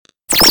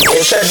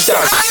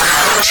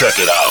Check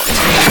it out.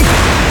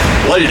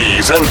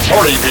 Ladies and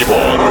party people,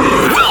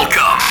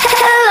 welcome.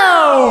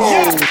 Hello.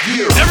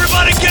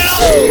 Everybody get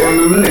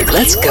up.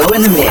 Let's go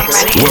in the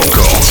mix.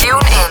 Welcome.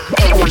 Tune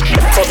in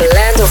for the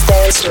Land of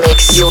Dance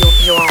Mix, your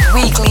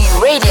weekly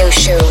radio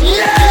show.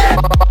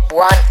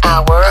 1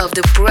 hour of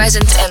the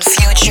present and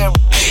future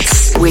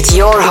with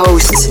your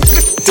host,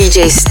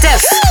 DJ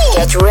Steph.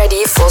 Get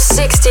ready for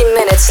 60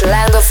 minutes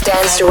Land of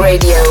Dance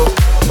radio.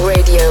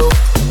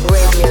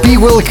 Be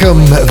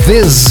welcome,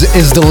 this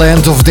is the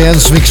Land of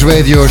Dance Mix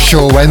radio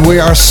show and we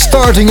are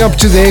starting up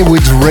today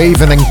with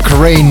Raven and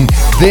Kreyn.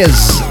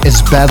 This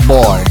is Bad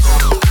Boy.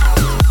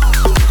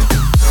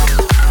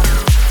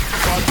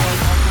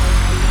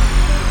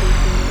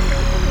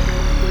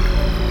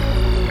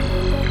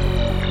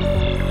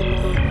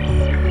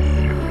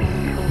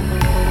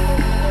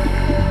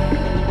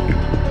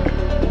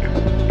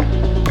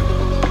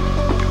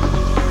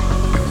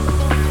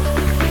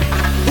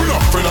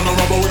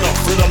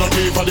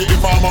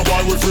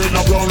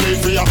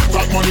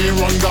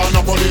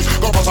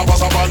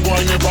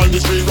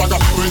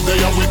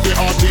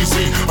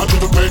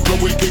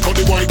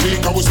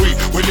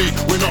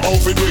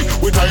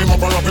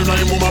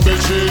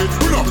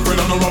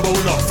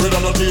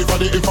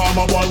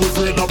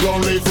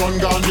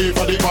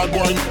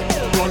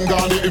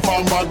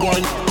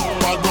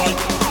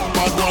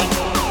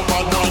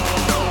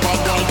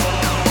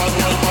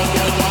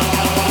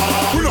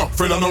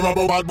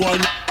 Bad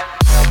boy.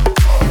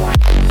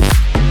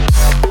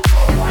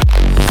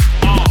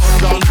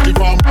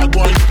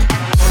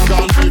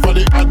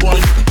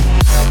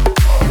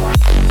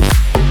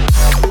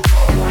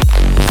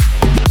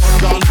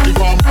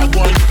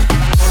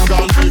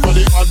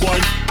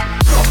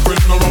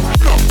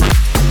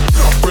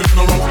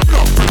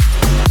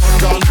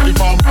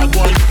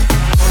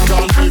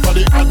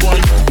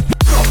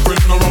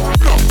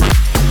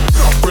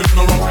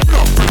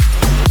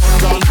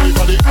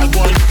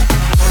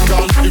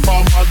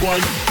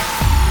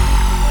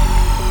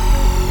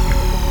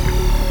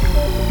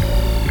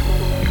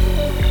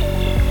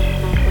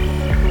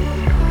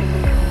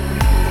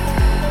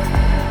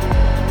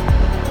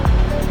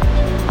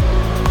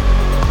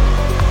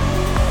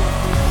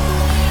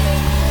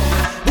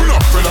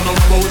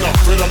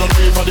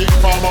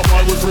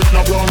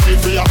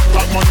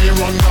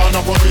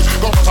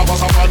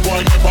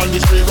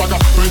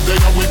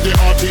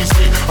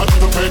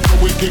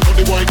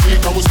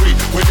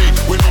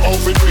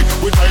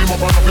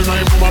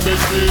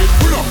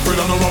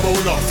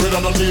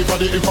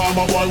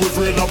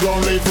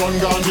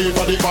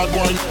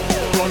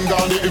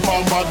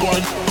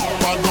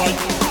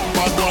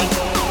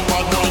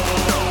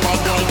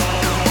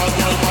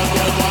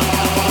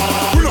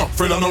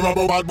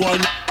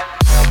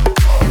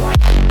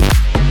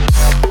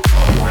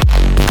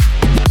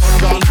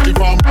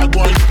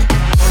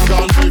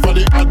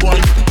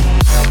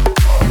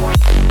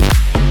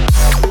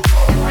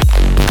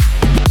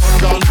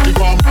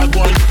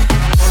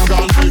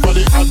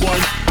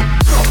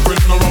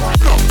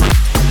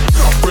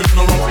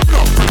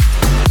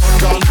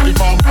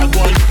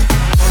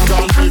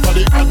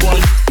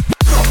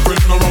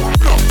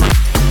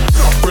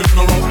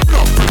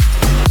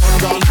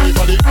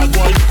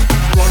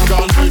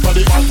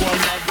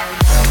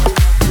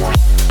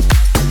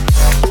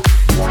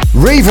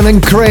 Raven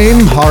and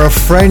Kreyn are a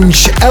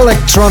French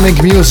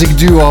electronic music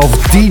duo of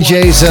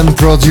DJs and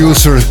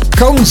producers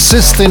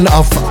consisting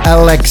of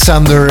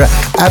Alexander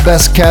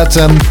Abascat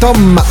and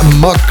Tom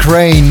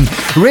McCrane.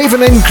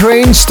 Raven and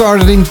Kreyn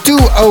started in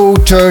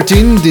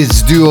 2013.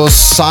 This duo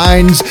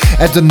signs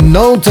at the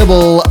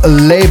notable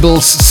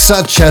labels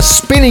such as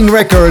Spinnin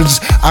Records,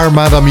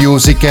 Armada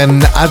Music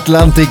and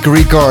Atlantic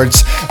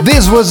Records.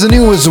 This was the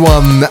newest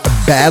one,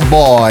 Bad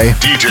Boy.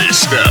 DJ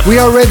Steph. We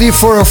are ready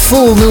for a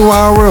full new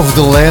hour of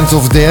the Land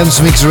of Dance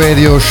Mix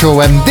radio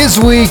show, and this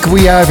week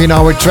we have in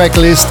our track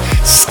list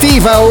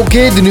Steve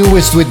Aoki, the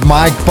newest with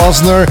Mike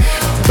Posner,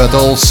 but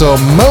also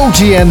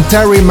Moji and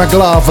Terry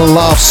McLove,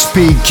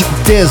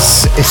 Lovespeake.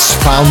 This is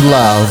Found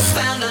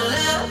Love.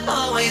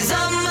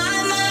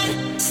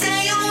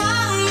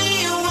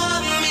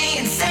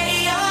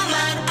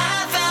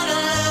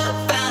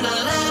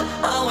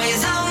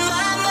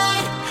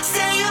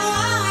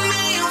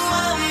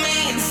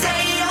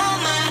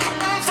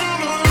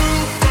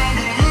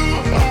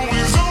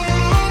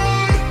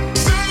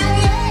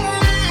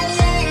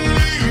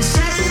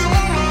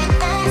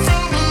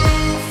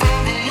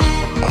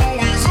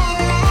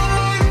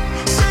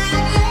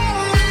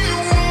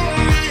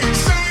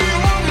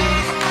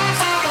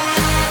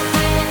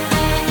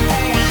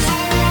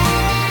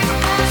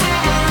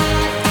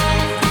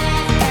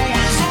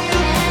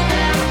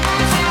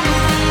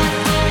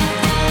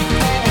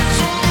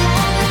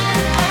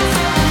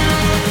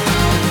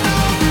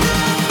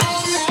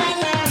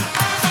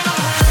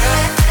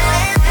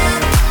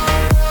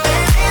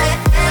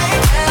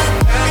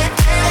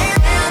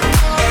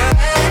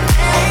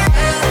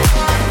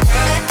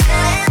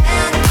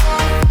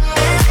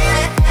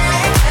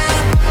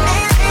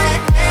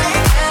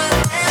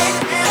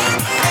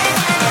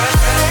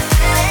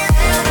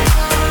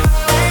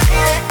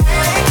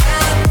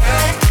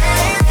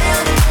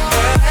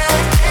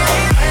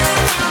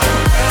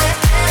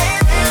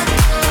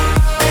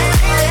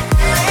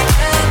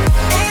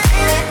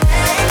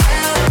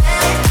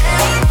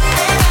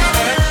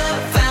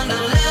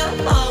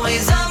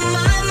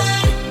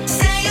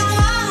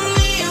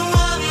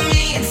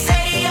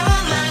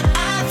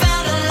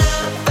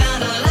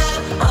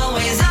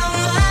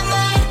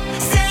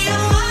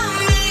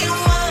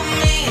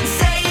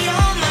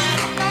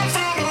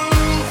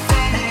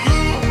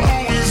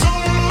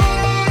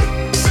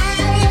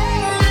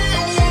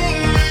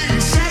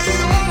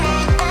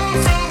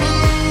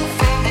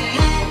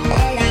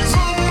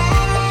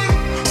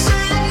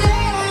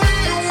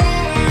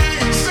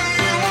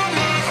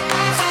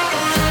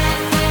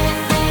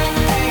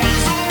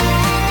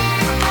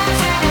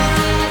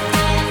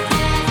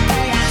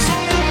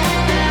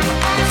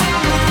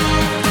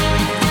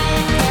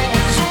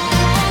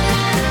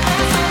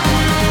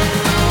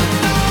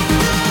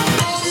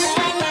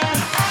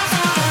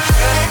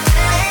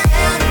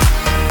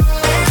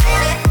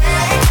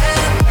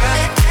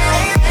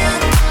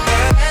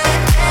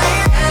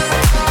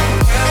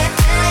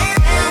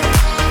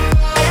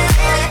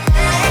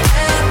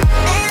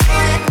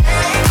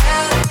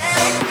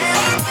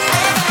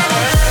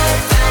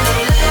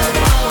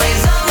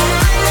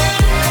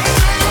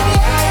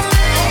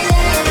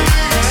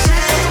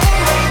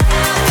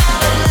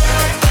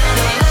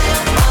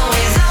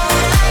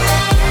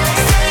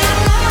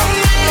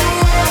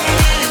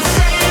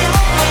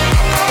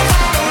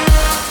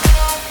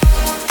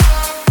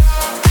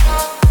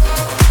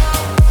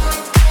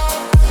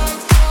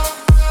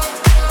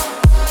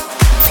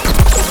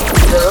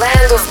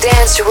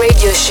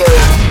 radio show,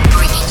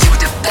 bringing you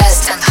the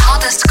best and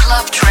hottest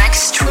club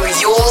tracks through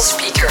your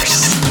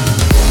speakers.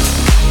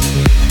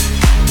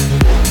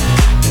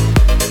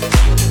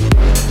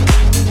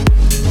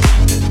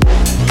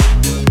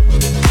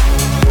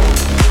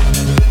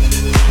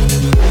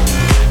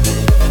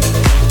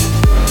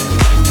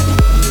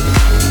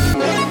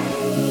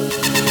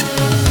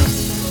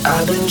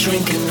 I've been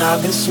drinking,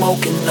 I've been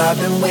smoking, I've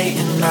been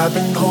waiting, I've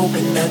been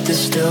hoping that there's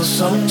still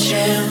some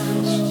chance.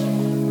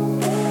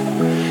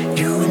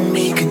 You and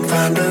me can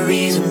find a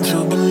reason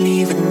to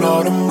believe in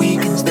all them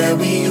weekends that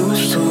we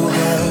used to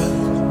have.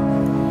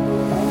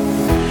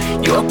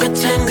 You're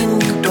pretending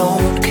you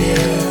don't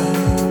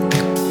care,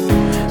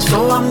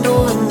 so I'm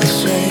doing the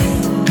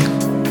same.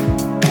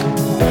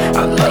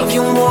 I love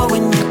you more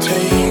when you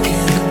take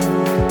it.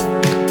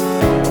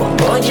 Oh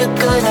Lord, you're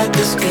good at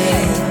this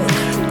game.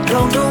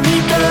 Don't do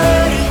me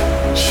dirty,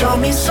 show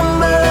me some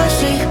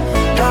mercy,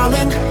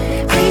 darling.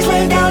 Please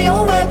lay down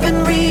your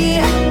weaponry.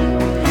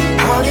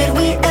 How did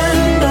we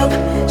end up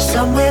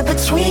somewhere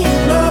between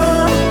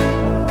a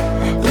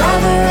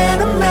lover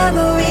and a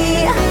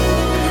memory?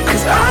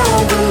 Cause I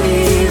don't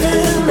believe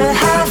in the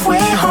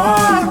halfway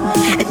heart,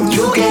 and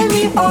you gave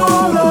me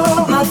all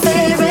of my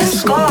favorite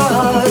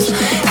scars.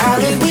 How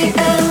did we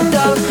end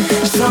up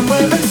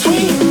somewhere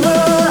between a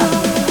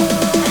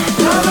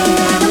lover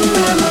and a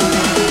memory?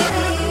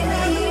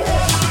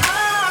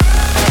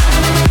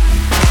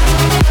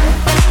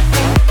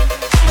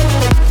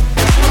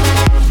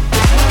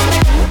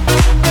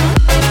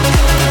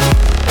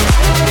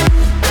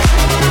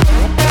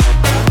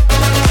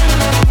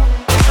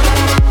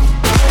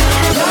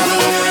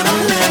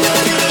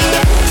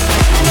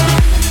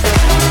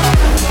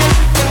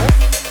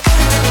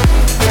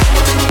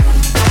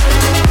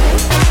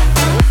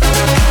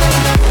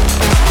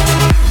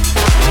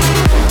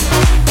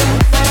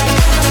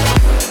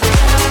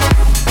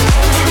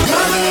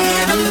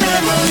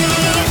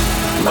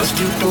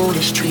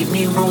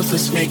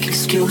 Make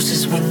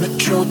excuses when the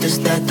truth is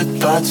that the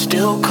thoughts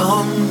still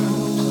come.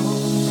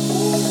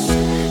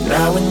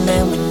 Now and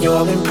then when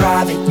you're in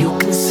private, you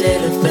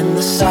consider, then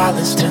the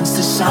silence tends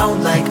to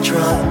sound like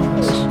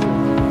drums.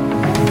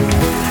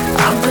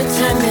 I'm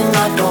pretending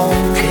I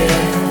don't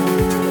care,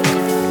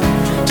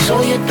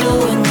 so you're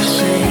doing the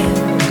same.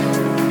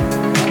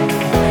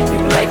 You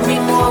like me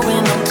more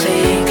when I'm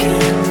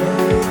taking.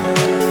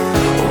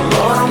 Oh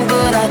Lord, I'm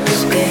good at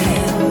this game.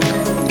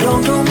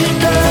 Don't do me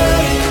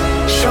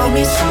dirty, show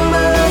me some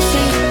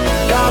mercy,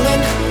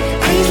 darling.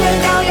 Please lay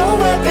down your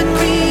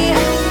weaponry.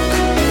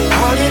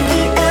 How did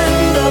we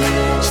end up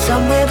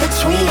somewhere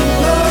between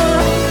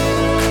love,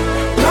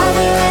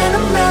 lover and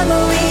a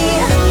memory?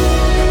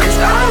 Cause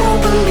I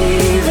don't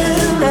believe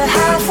in the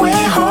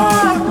halfway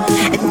heart,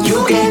 and you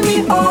gave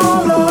me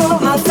all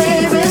of my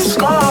favorite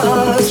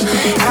scars.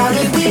 How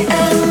did we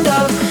end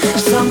up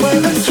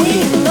somewhere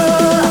between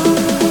love,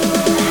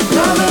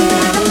 lover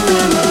and a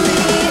memory?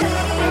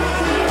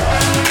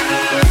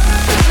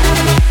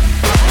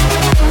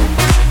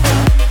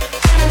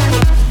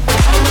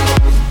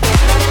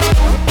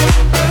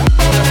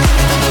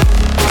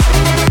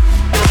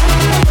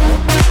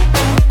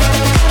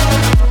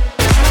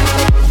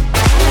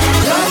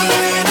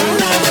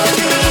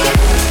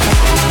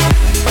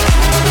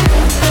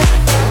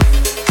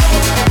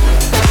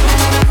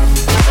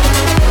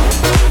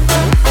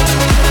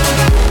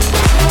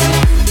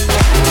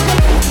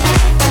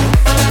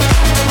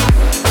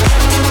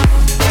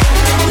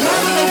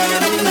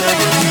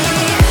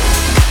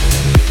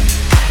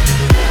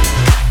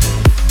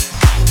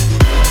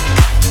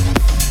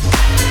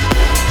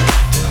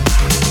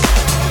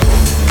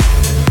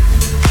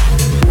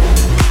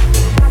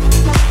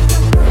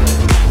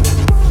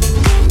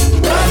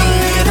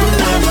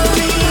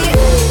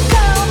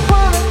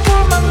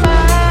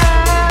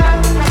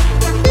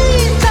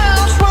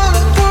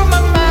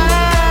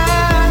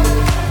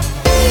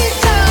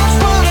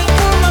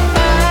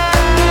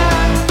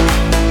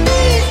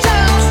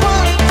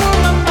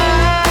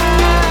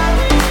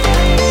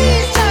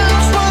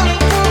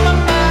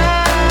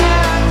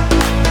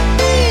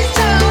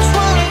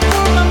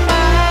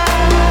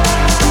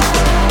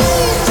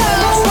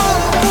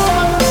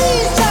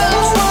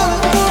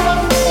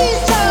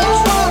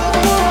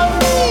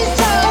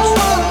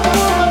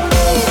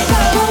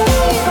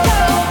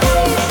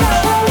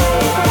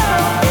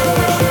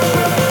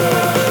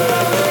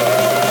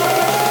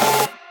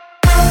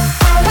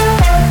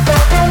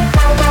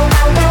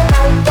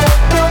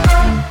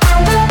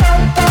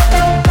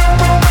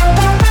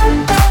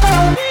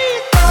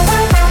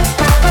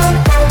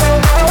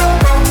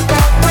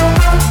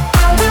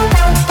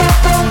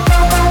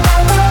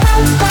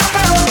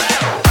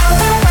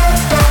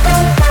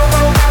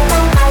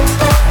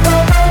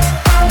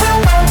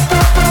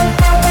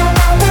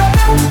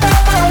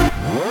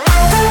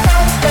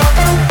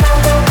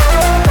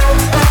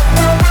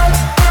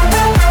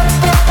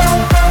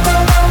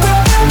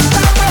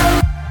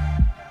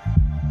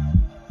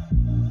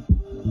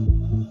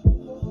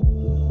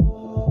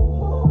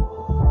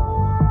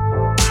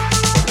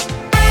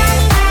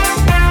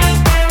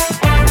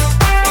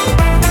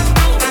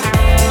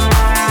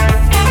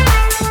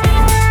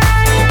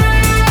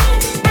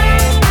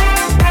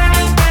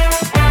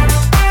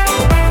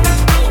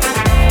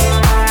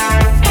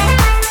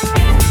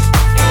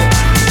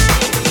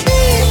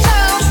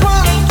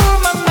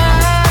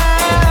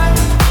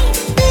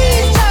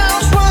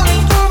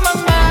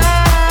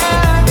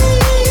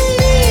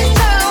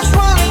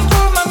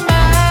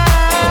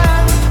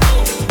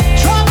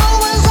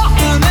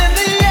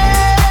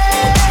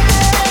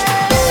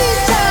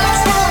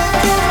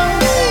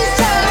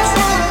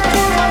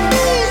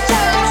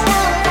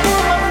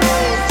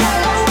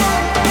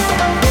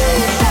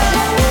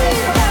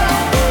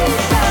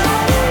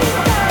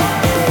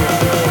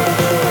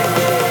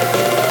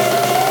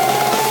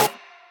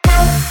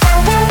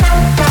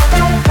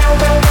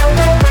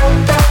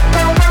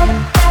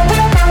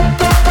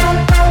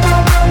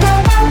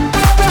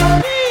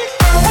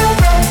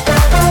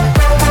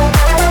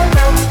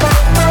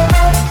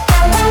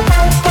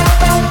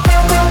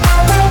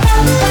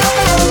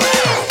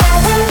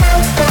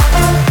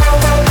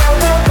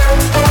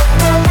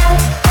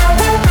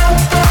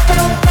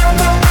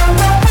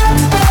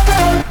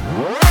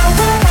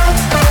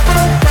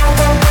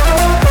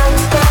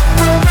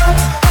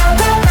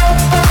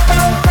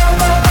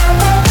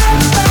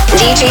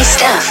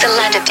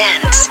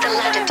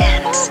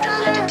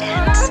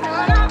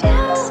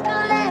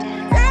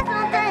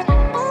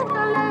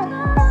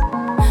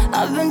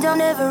 I've been down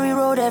every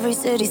road, every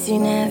city,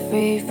 seen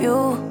every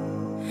view.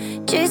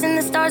 Chasing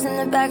the stars in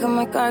the back of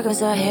my car,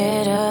 cause I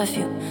hit a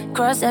few.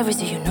 Cross every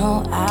sea, you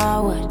know I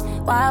would.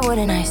 Why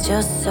wouldn't I? It's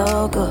just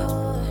so good.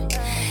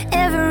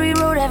 Every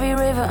road, every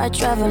river I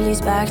travel leads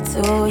back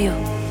to you.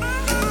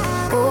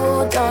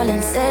 Oh,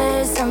 darling,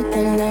 say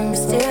something, let me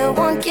steal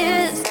one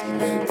kiss.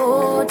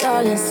 Oh,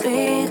 darling,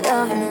 sweet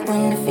loving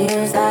when it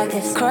feels like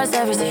this. Cross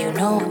every sea, you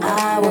know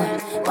I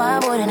would. Why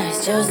wouldn't I?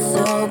 It's just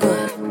so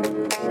good.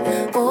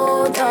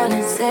 Oh,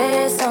 darling,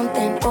 say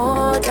something.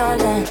 Oh,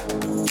 darling.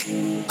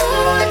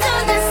 Oh,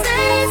 darling,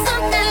 say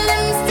something.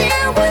 Let me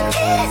steal one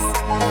kiss.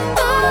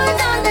 Oh,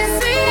 darling,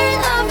 sweet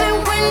loving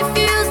when it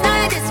feels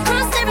like this.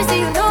 Cross every sea,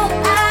 you know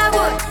I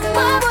would.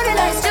 Why wouldn't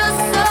I? It's just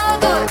so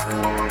good.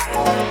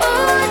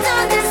 Oh,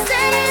 darling,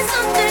 say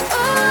something.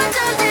 Oh,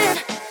 darling.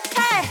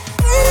 Hey.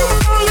 Say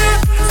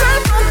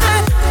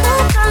something.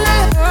 Oh,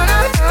 darling. Oh,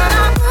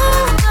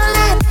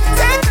 darling.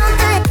 Say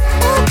something.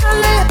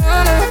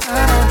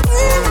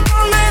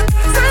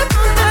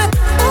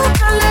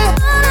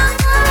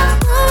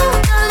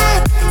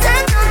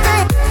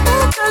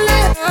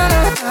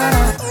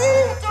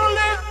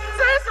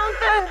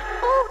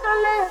 Oh,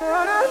 darling.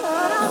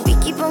 Now we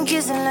keep on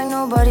kissing like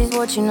nobody's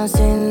watching us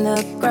in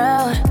the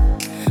crowd.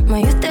 My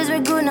youth days were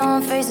good, now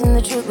I'm facing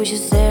the truth. We should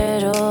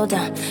settle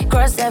down.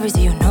 Cross every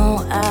sea, you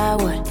know I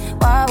would.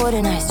 Why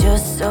wouldn't I? It's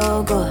just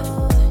so good.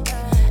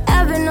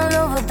 I've been all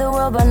over the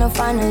world, but now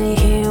finally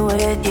here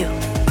with you.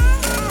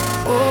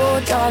 Oh,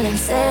 darling,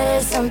 say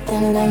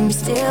something, let me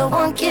steal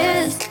one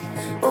kiss.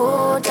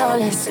 Oh,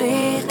 darling,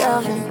 sweet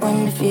loving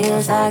when it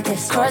feels like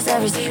this. Cross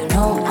every sea, you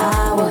know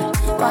I would.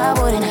 Why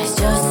wouldn't I? It's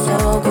just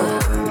so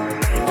good.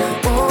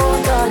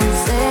 Oh, darling,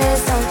 say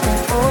something.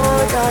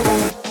 Oh,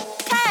 darling.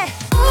 Hey.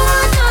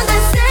 Oh,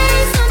 darling, say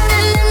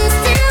something. Let me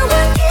steal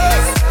one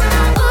kiss.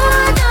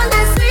 Oh,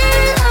 darling,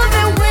 sweet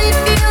loving when it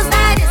feels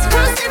like this.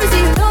 Cross every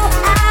sea, you know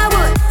I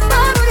would.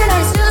 Why wouldn't I?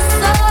 It's just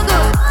so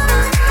good.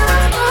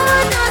 Oh,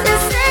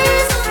 darling, say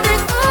something.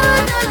 Oh,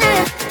 darling.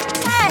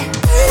 Hey.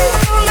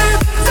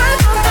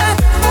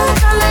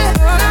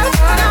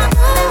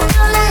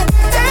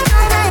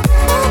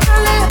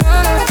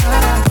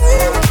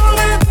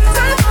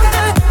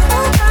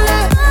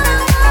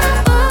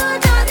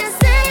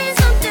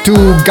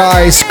 Two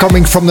guys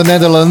coming from the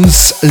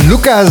Netherlands,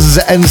 Lucas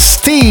and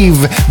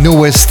Steve,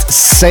 newest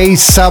Say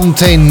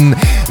Something.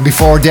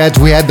 Before that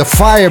we had the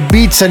Fire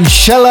Beats and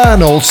Schella,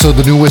 and also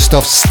the newest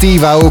of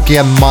Steve Aoki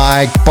and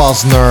Mike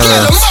Posner.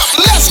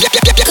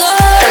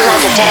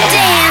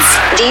 Dance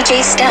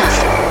DJ stuff.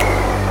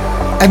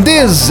 And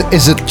this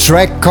is a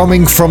track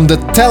coming from the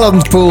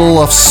talent pool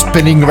of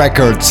Spinnin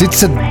Records.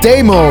 It's a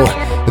demo.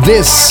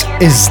 This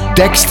is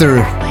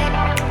Dexter.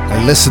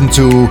 Listen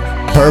to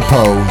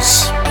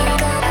Purpose.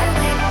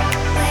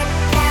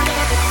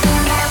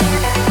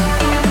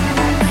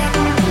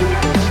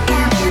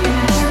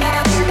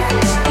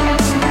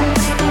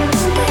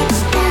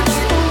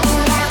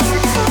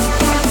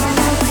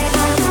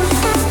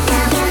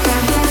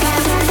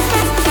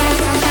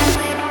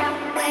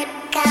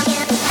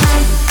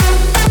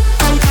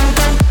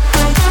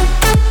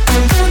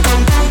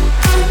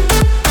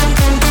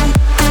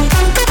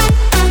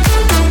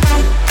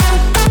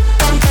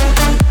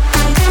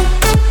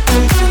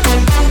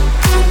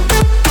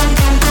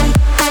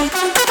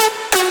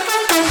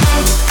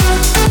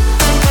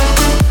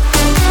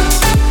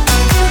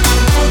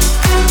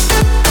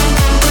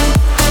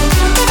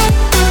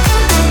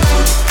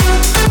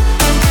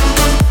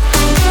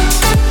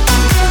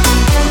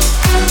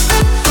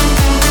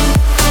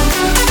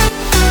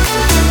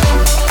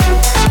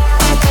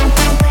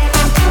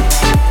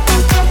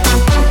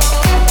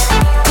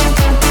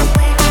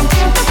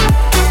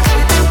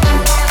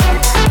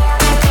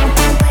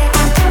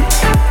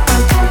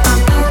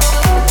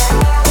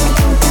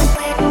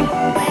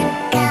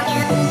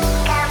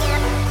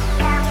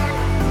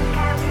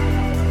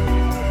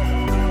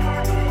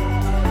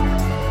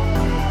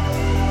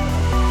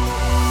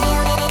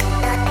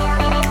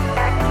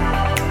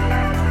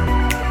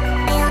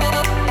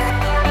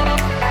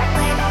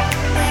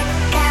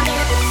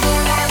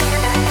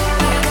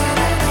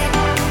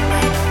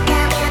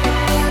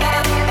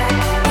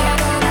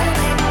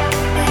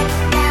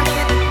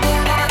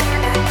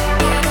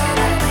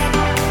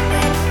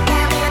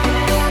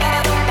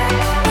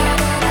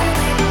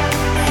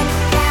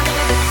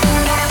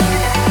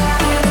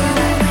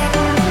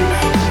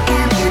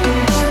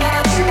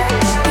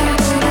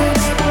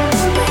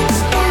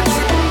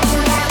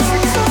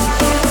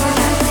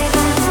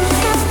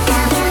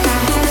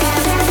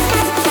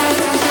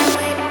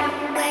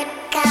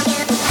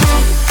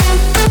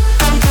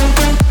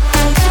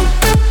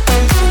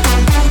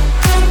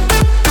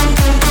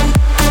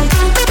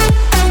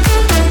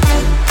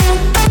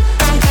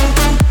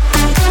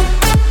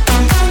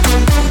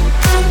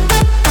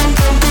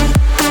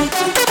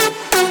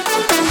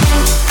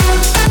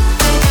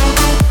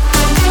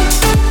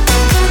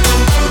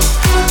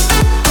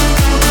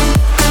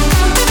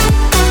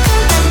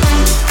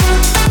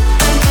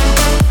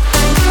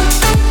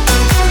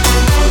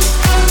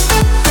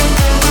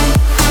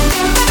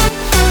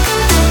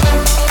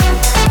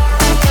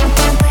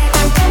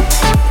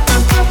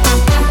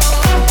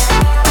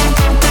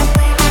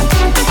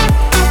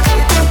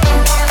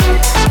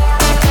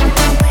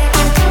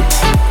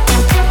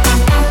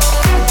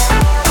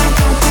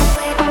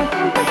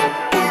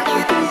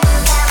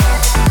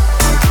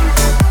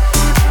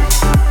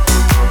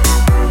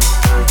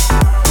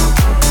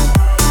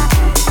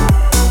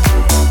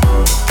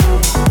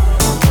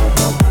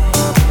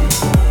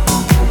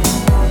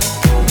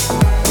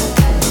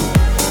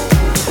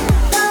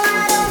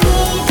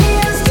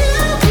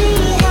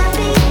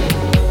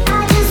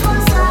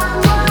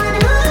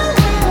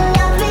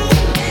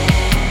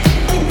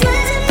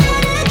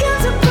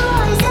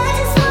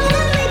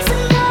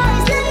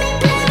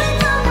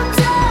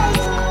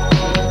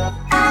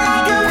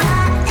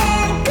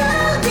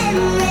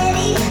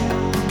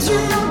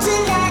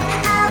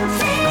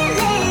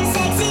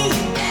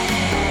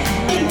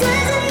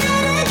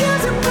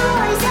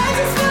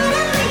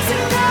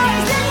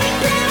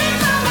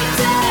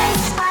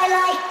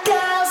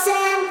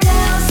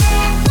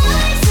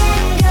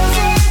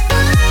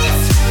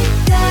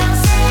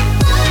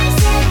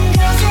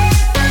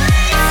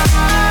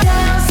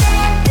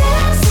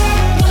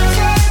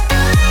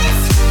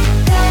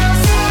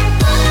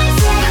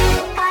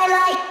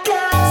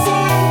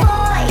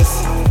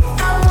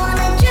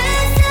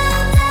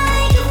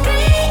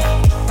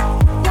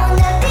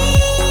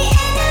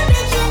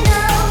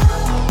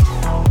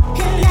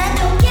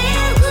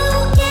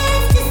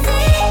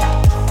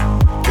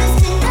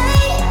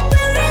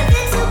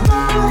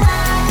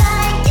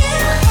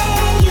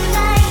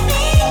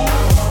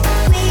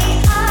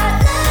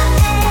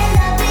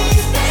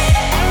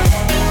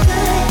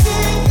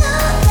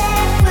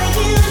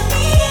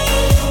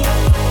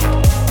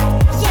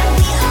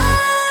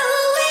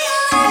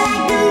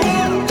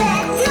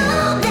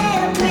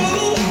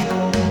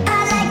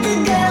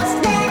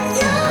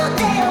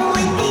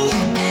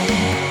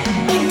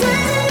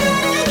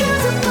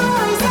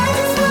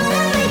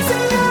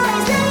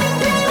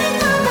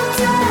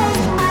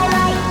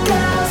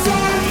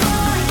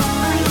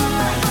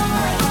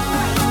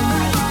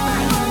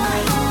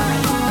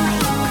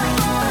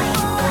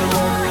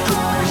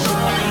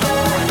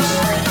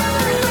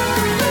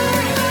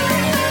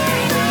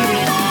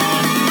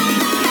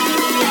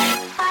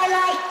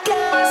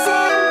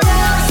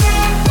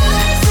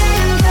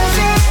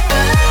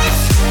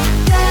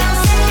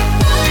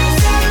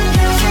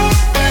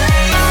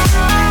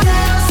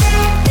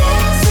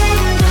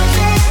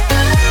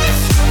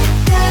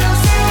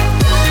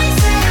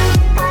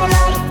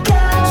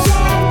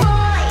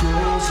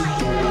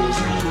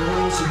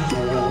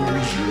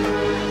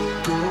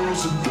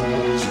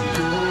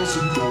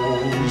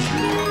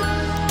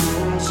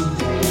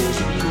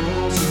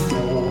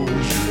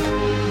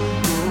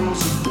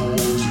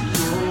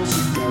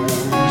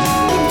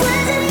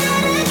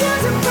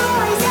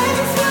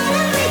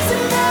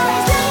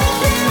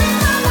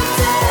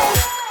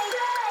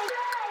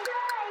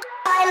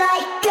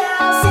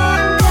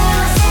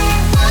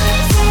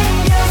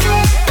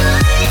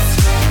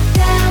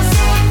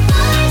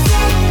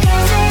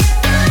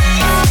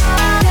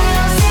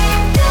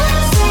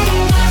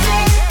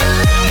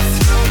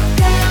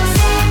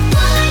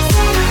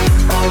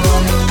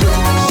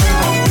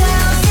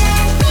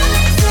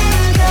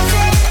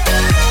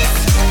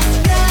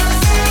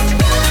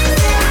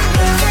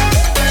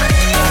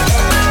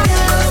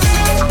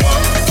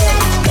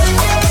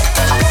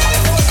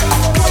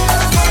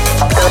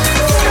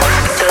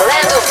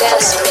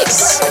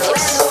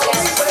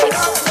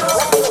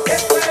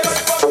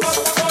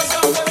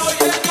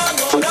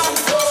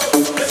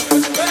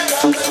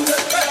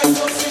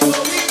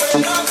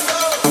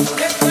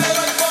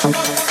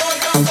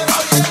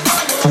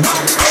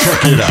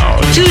 Check it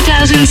out.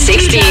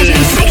 2016.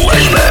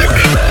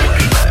 Flashback.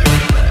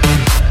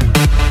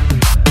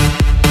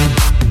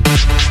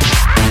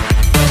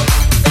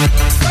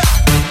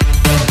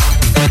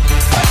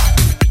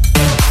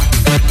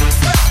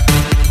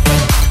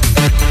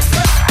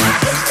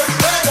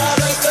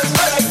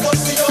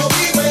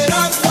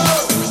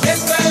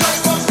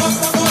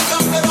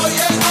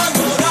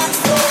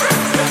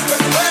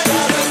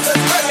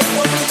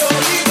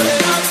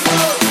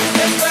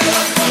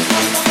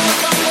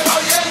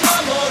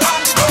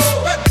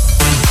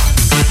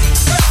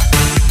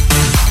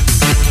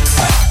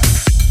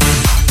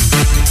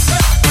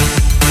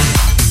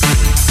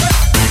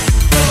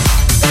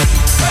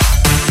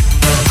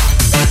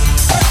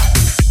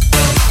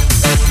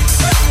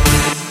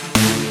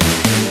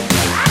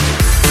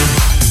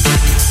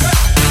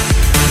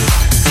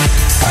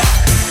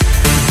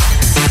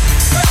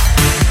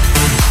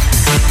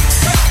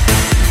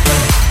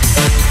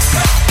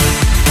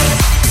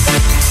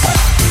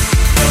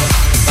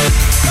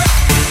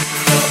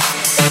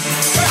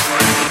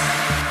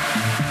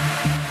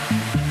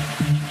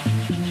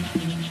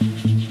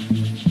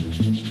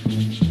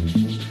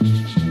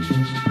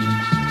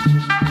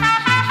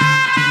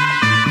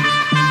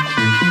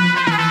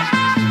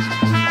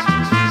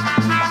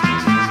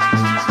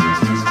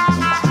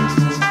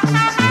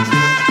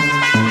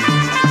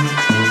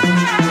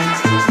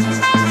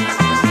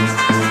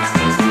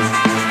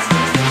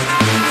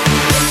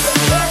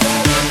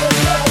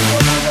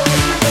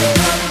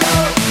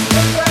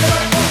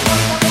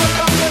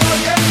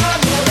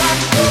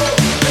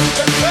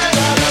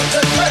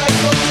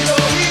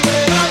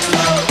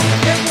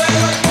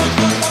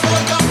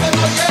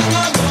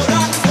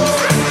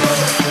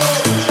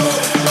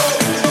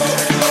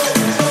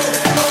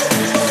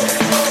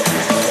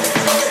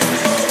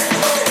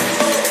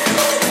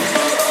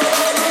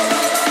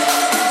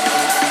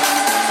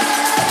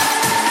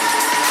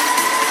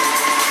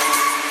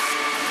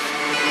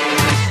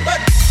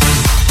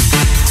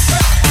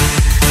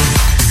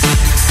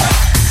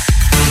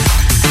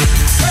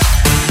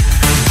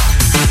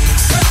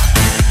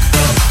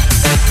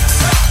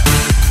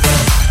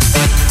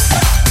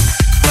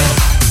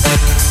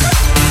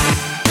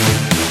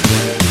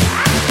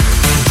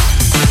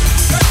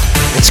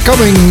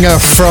 Coming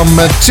from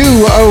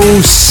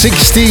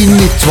 2016,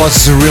 it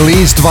was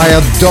released via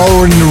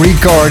Doorn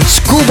Records.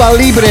 Cuba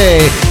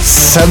Libre,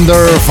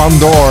 Sander van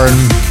Doorn.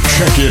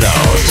 Check it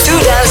out.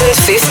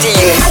 2015.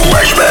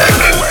 Flashback.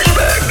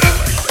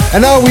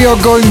 And now we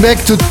are going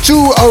back to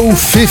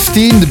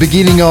 2015, the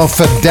beginning of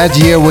that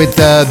year, with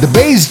the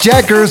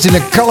Bassjackers in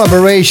a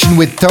collaboration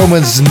with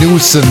Thomas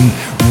Newson.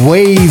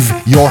 Wave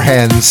Your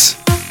Hands.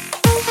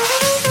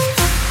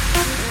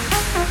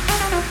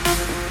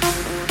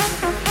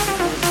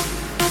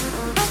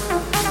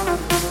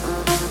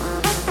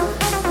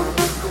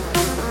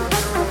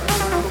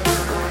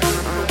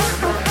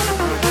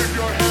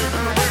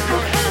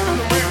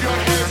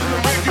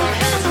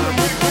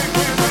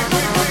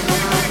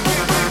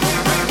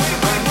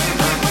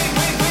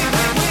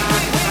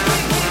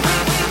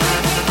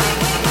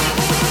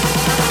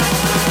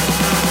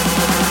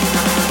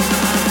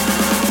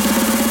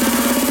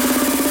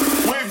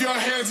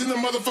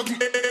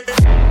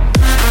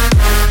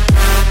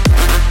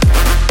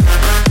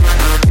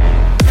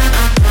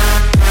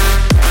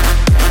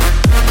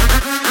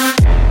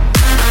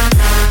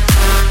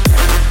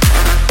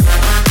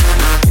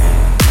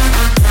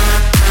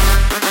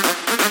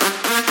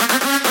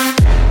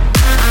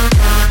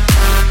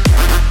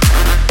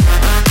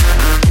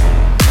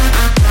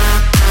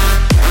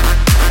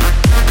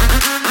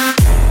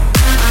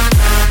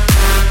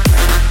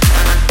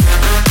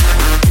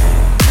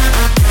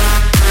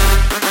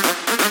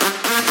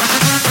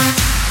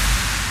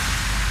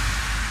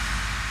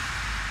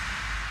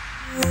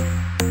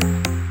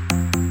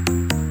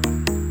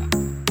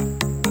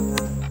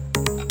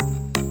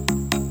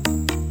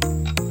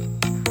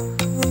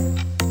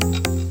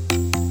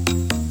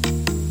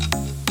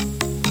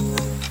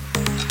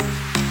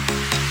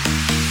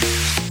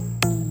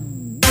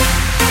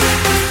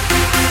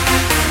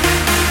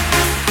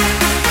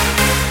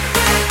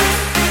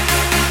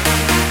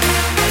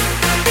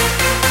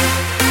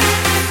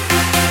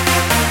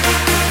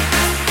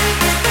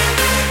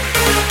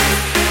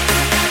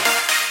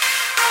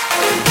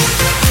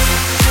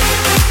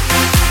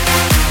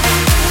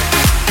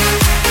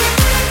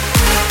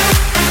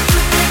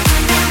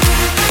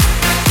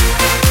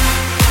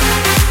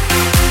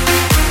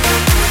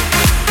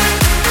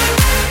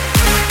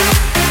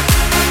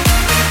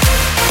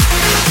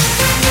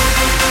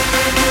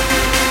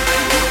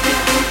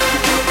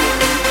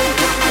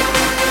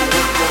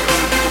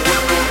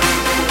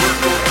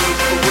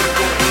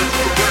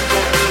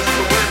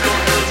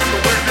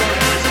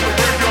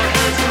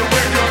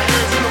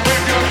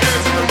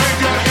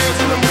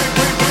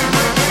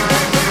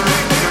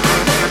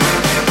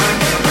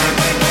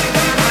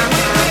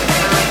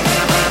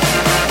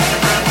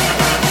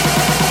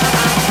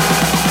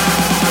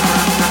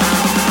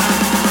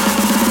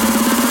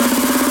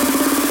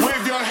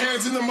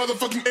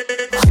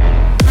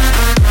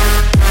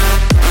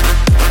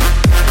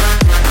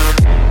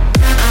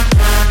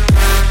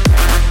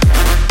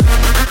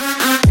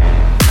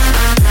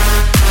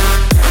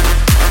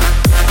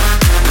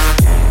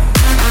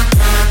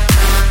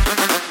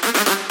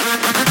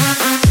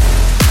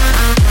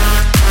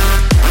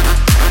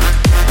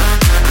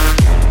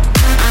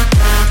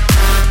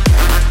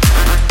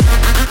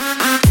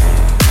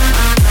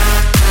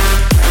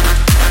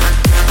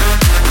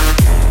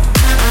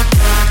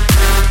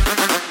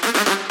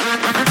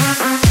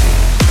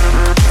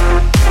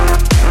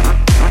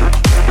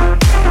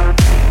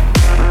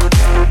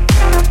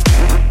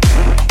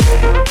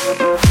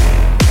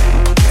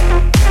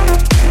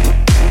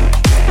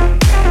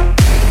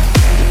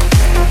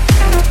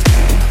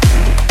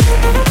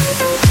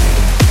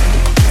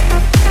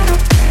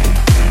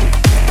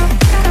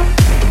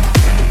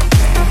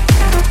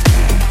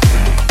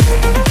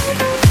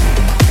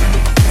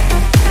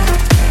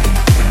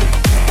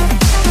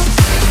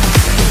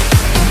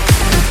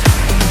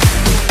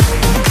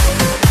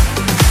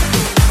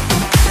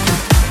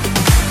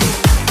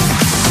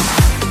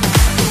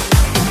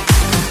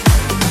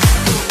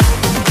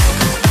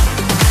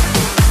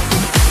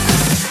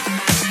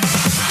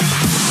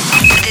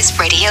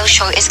 radio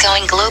show is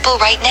going global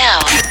right now.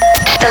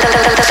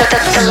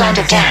 The Land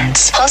of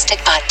Dance,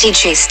 hosted by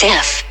DJ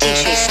Steph.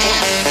 DJ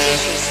Steph.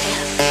 DJ Steph.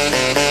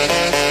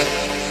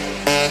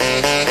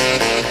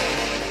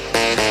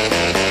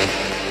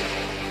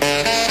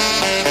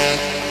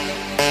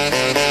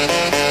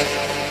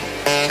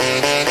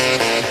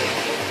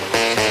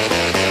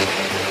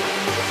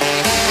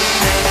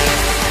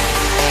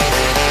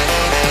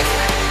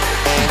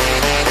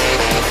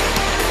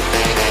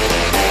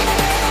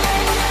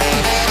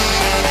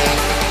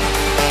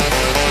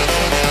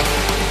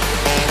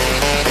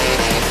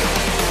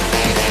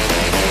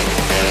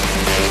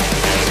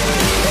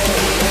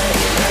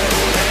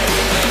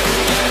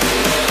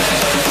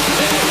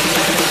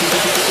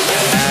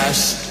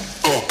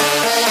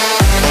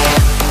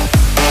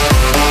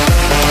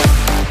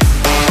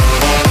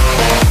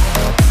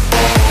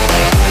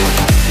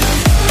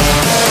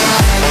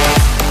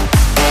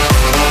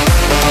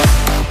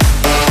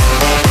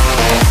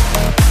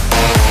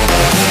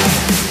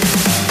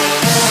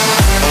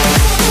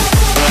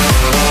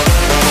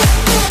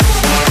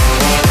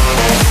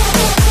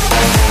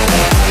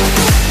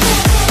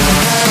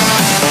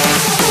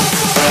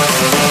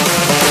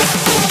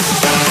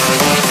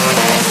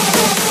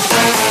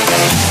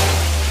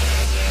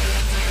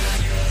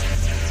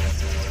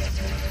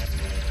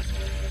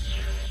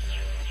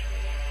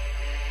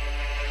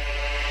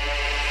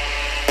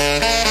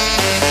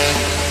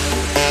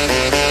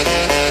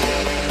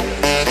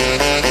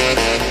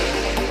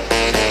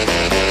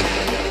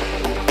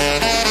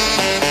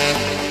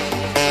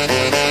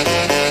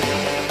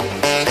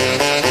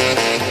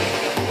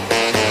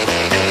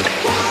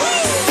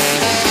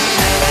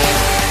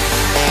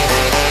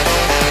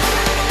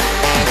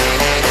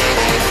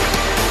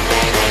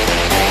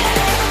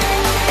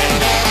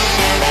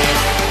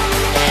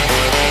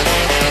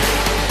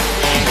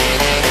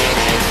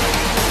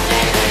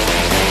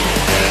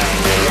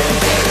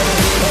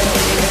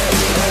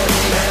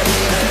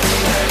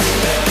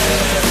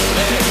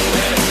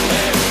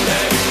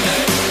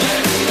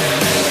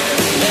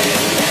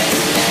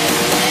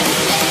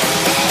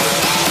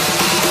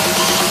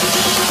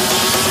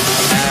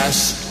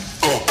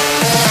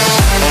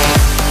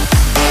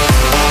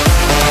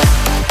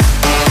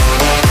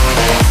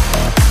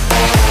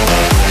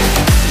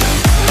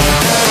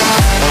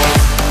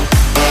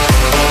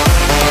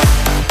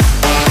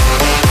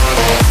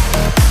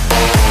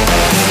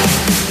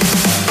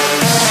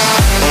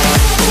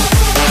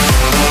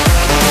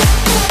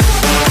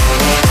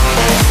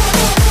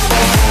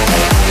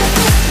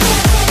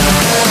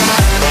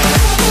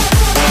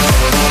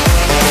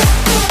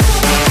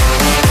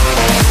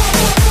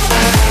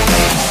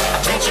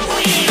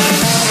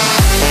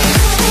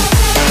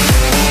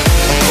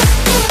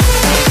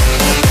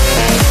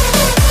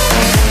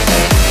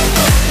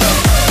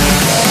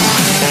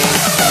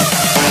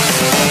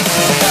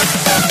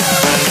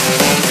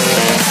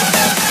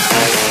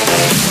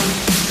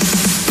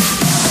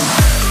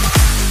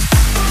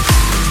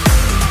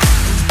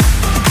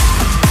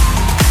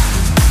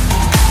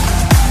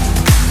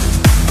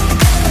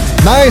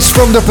 Nice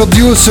from the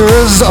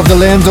producers of the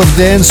Land of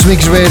Dance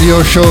Mix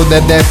radio show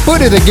that they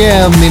put it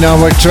again in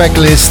our track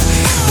list.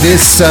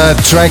 This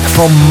track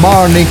from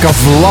Marnik of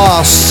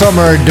last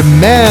summer, the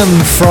man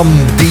from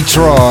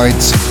Detroit.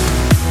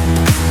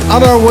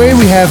 On our way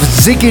we have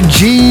Ziggy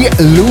G,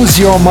 Lose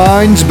Your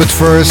Minds, but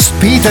first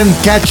Pete and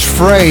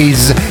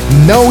Catchphrase,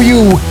 Know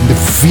You, the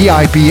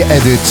VIP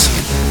edit.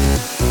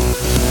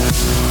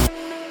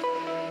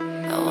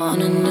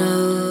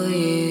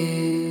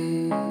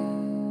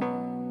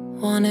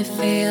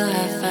 Feel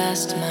how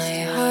fast my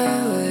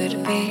heart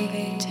would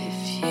beat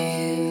if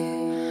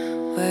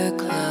you were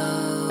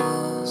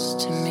close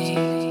to me.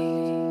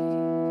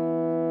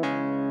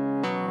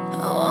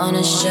 I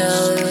wanna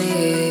show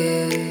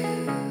you,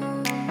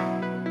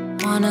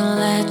 wanna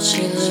let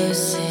you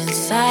loose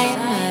inside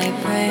my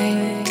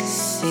brain to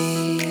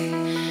see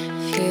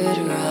if you'd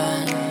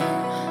run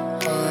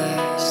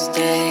or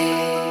stay.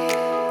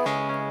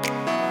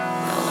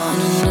 I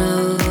wanna know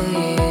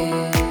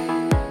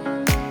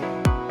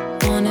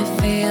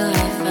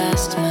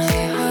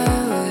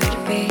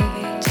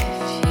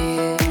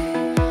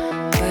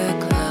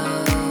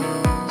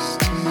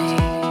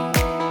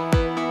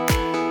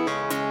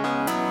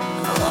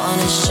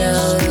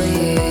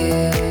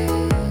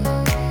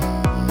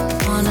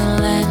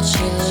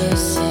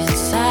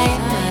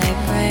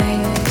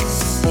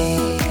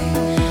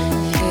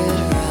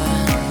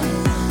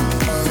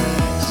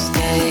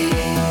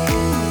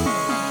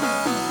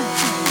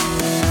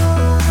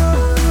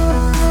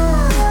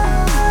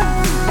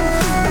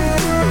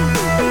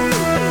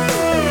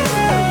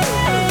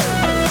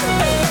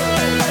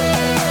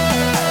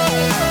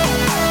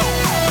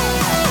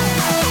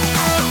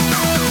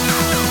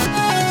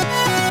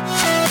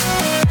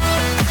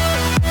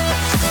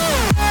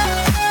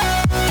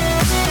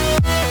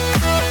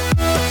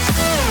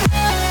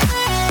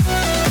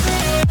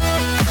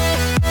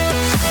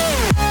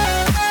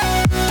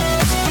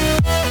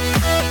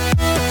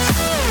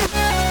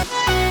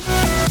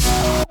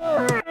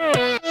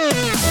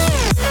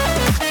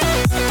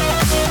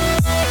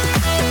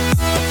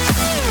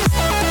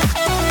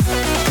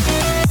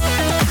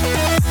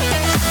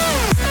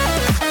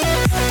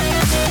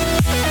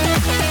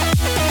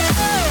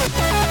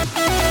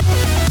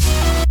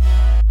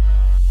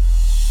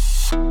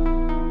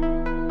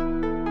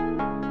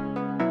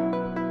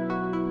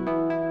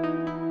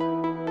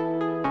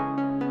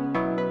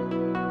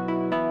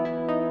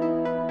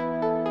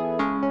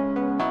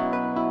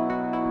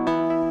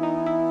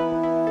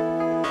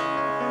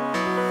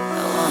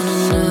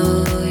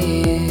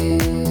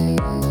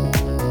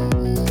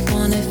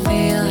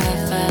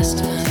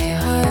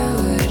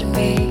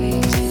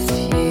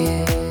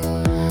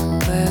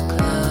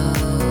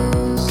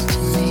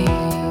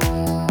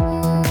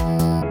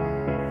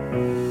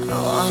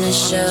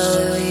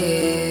of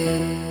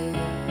you.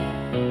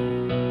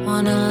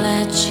 Wanna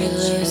let you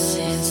loose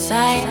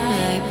inside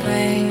my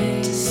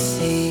brain to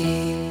see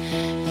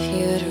if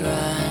you'd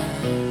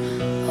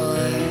run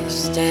or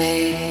stay.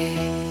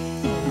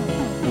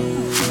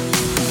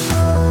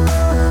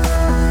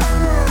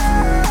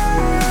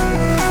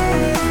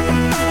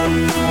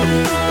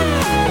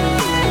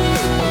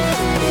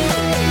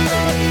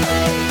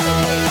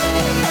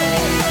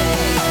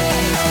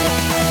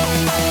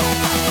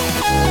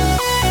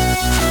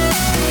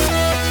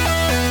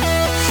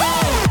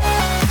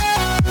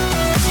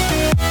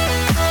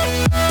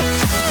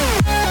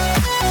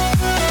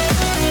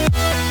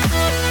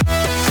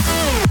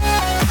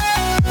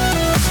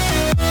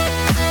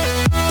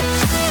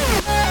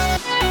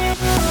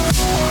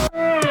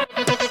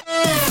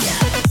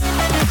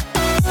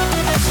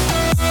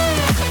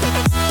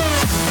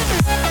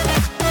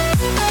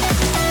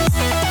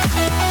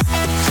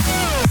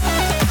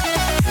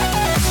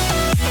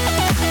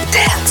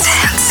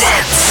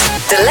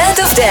 The Land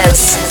of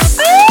Dance.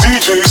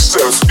 DJ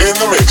Steph in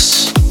the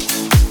mix.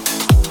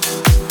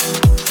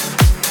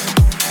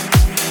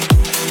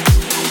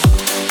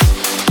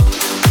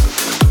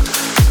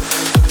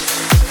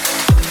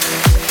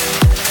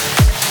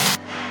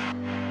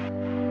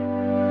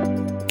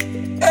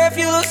 If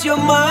you lose your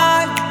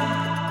mind,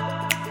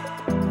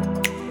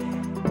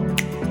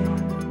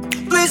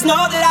 please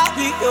know that I'll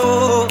be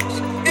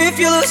yours. If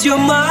you lose your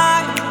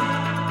mind,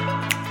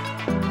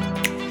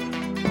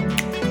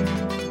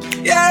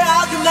 yeah,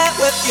 I'll connect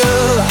with you.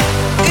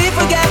 If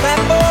I get back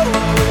home,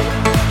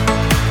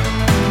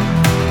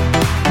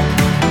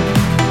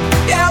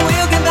 yeah,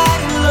 we'll get back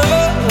in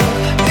love.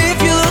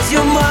 If you lose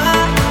your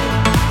mind,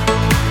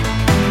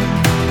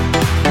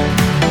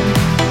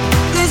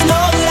 please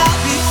know that I'll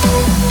be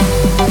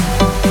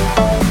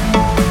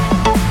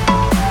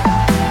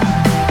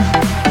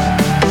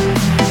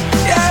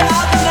yeah,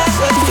 I'll connect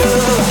with you.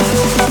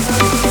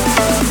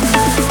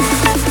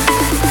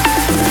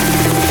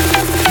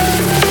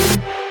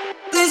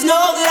 Please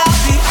know that I'll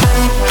be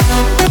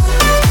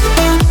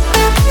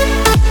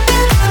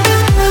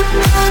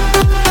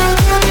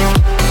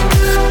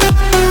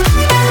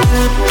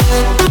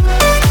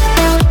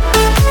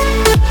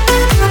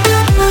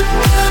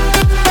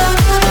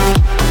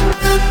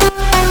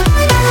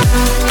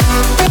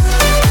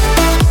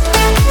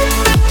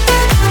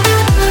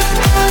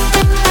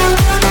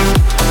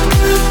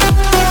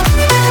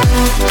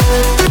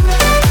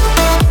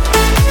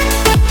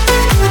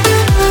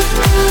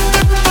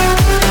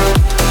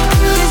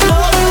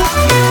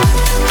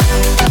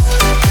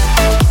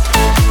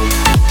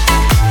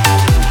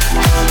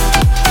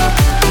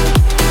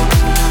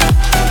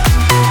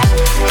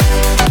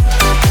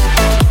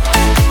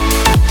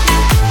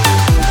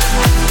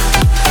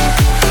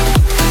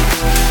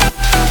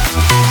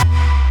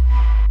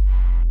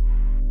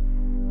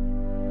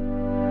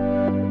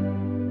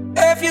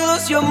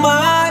your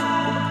mind.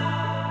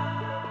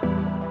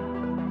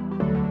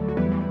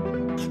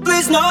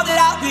 Please know that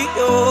I'll be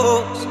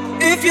yours.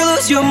 If you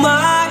lose your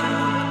mind,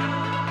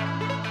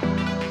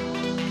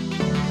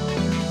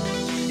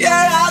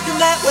 yeah, I'll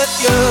connect with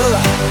you.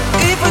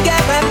 If I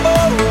get back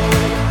home,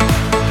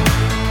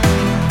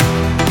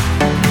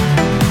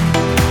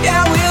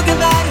 yeah, we'll get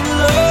back in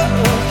love.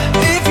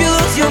 If you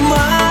lose your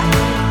mind,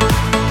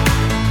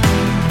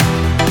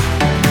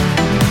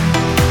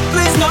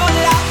 please know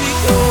that I'll be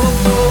yours.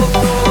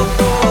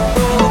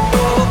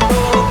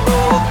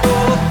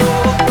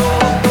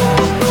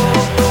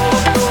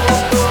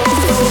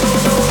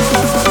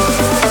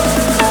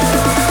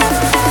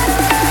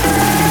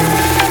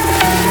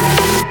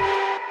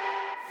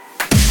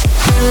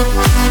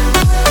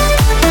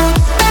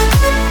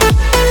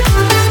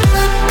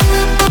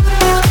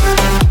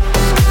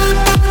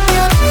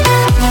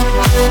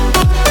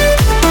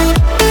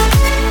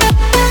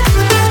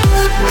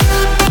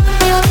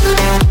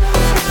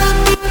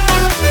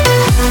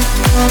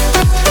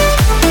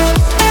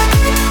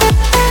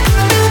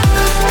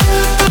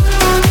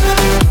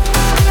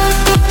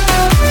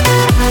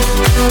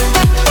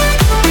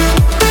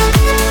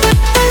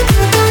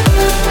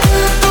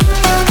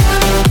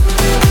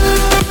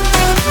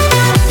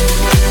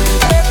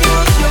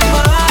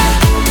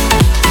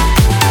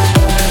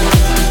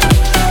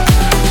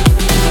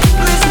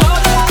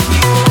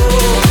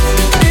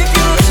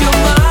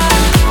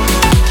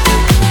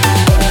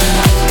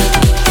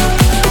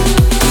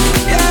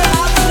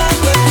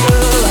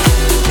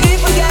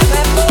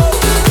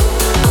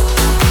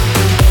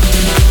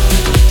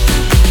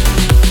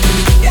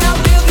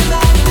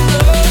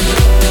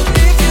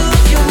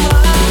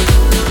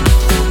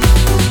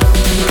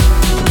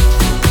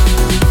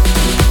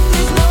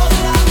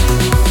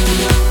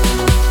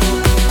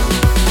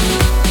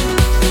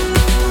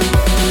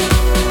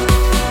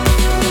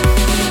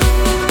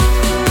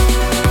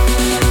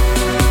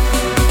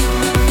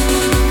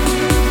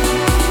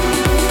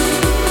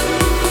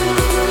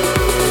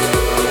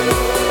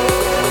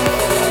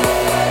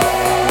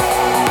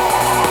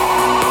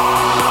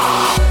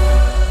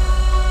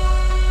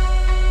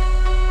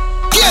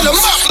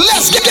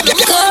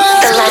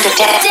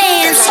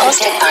 Dance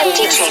hosted by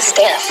DJ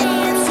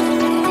Steph.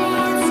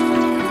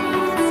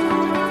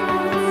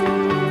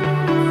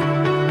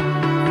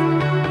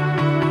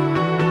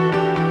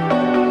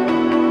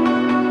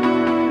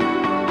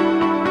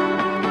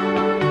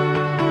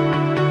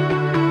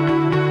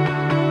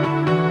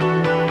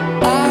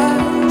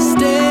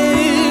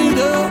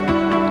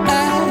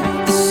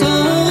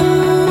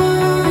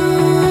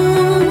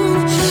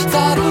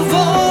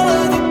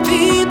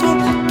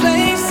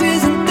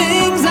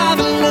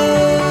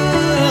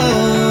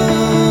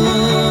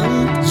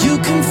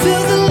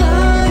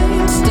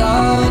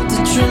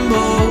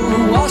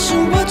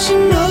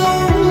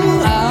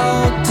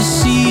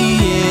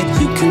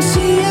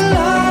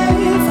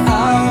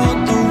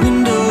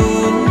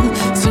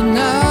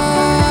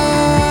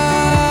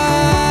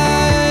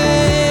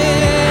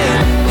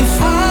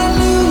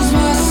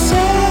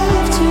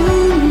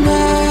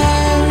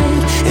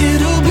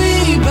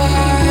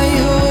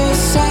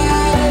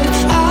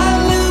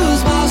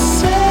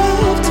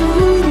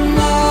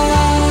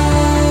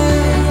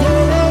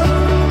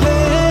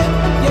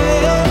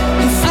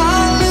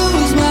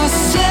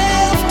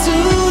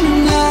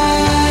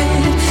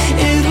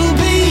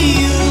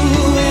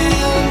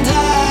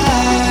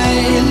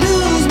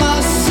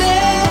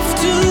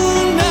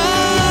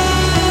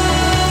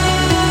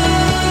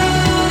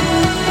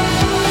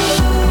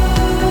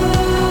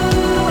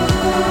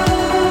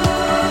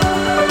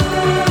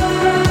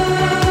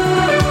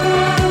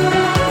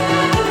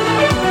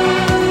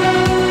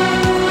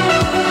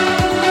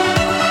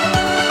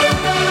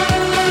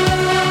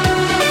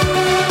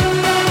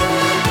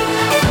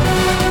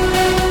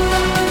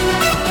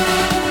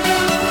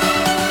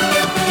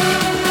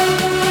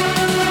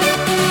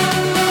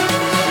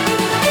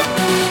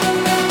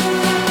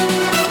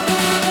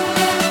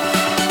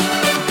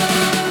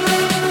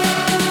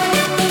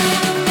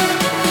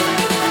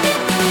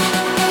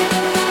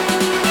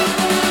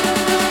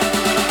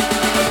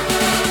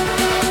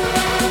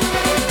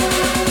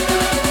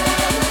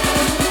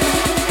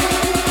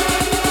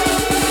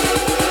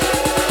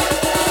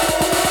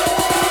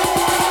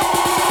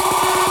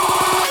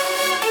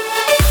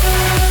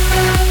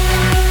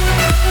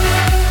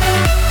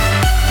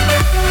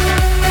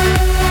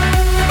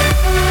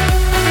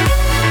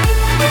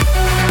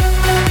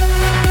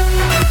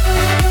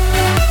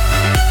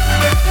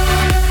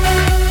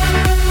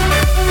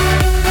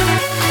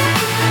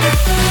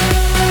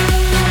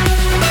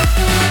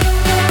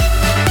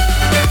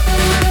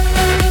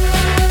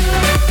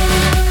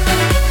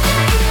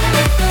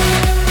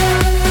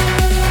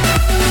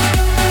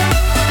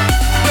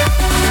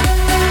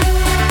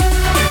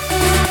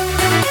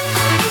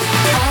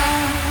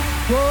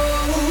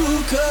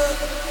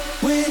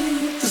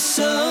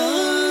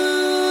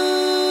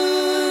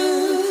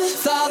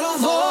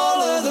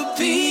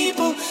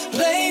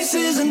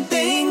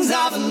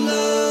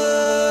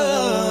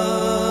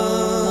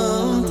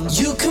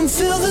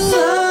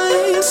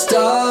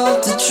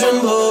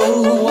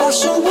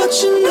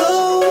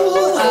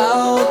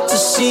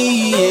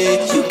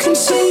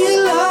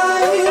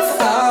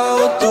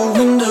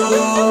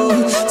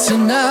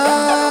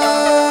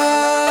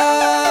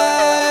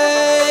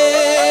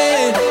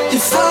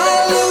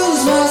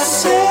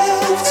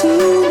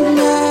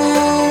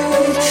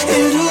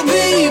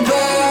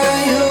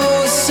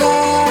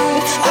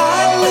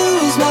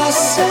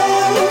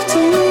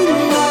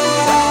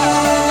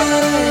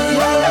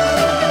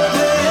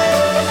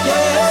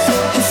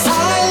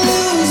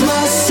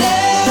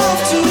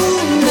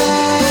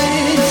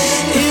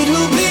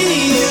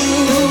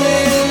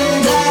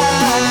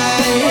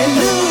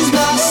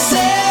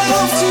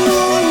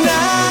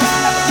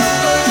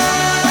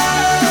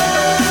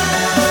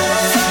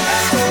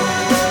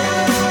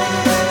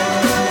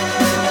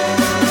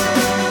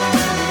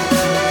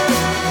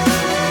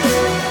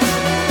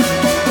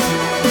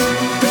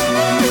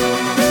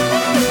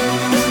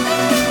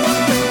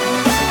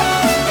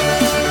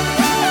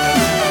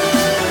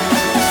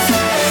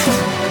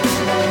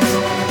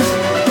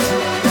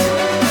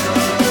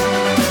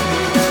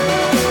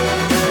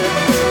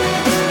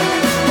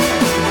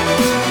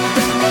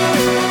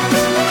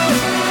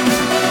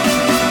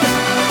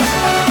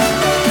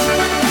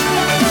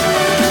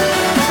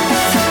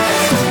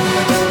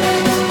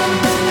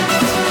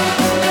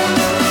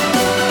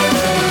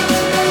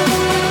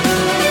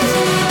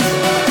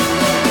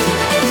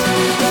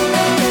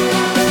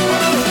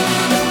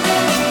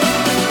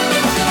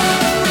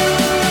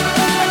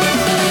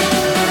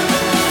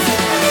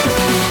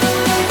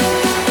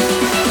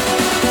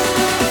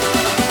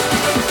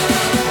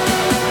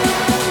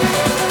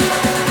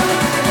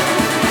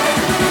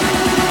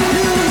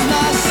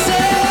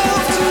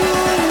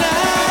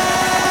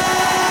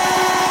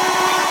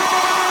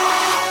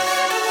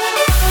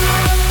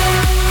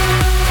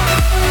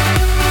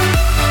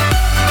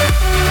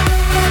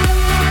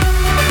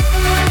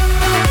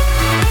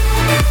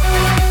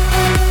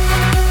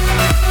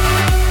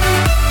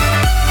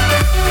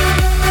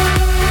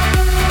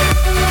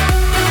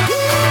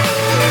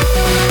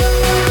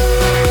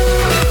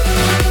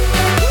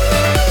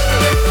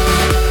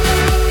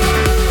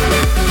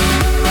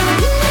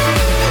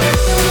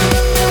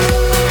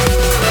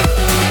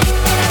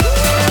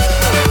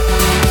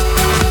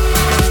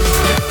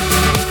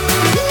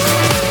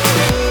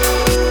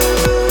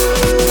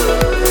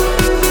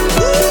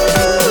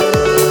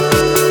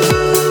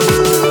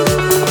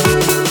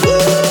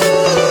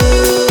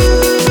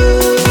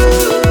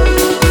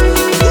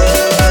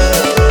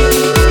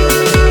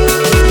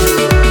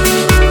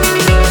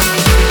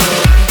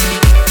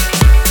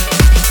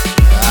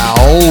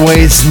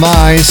 it's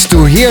nice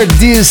to hear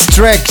these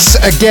tracks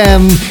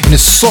again in a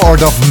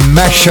sort of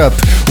mashup.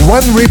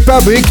 One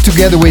Republic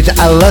together with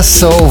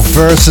Alesso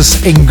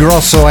versus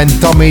Ingrosso and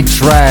Tommy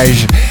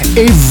Trash.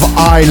 If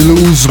I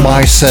Lose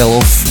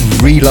Myself,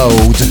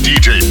 Reload.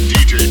 DJ,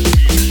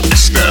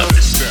 Steph.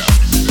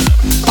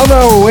 On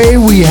our way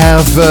we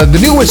have the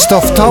newest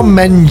of Tom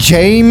and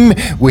Jame.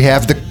 We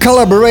have the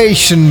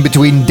collaboration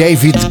between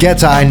David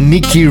Guetta and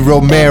Nicky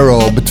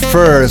Romero. But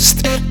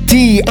first,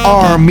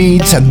 TR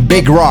Meets and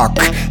BigRock.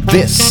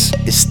 This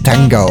is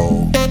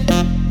Tango.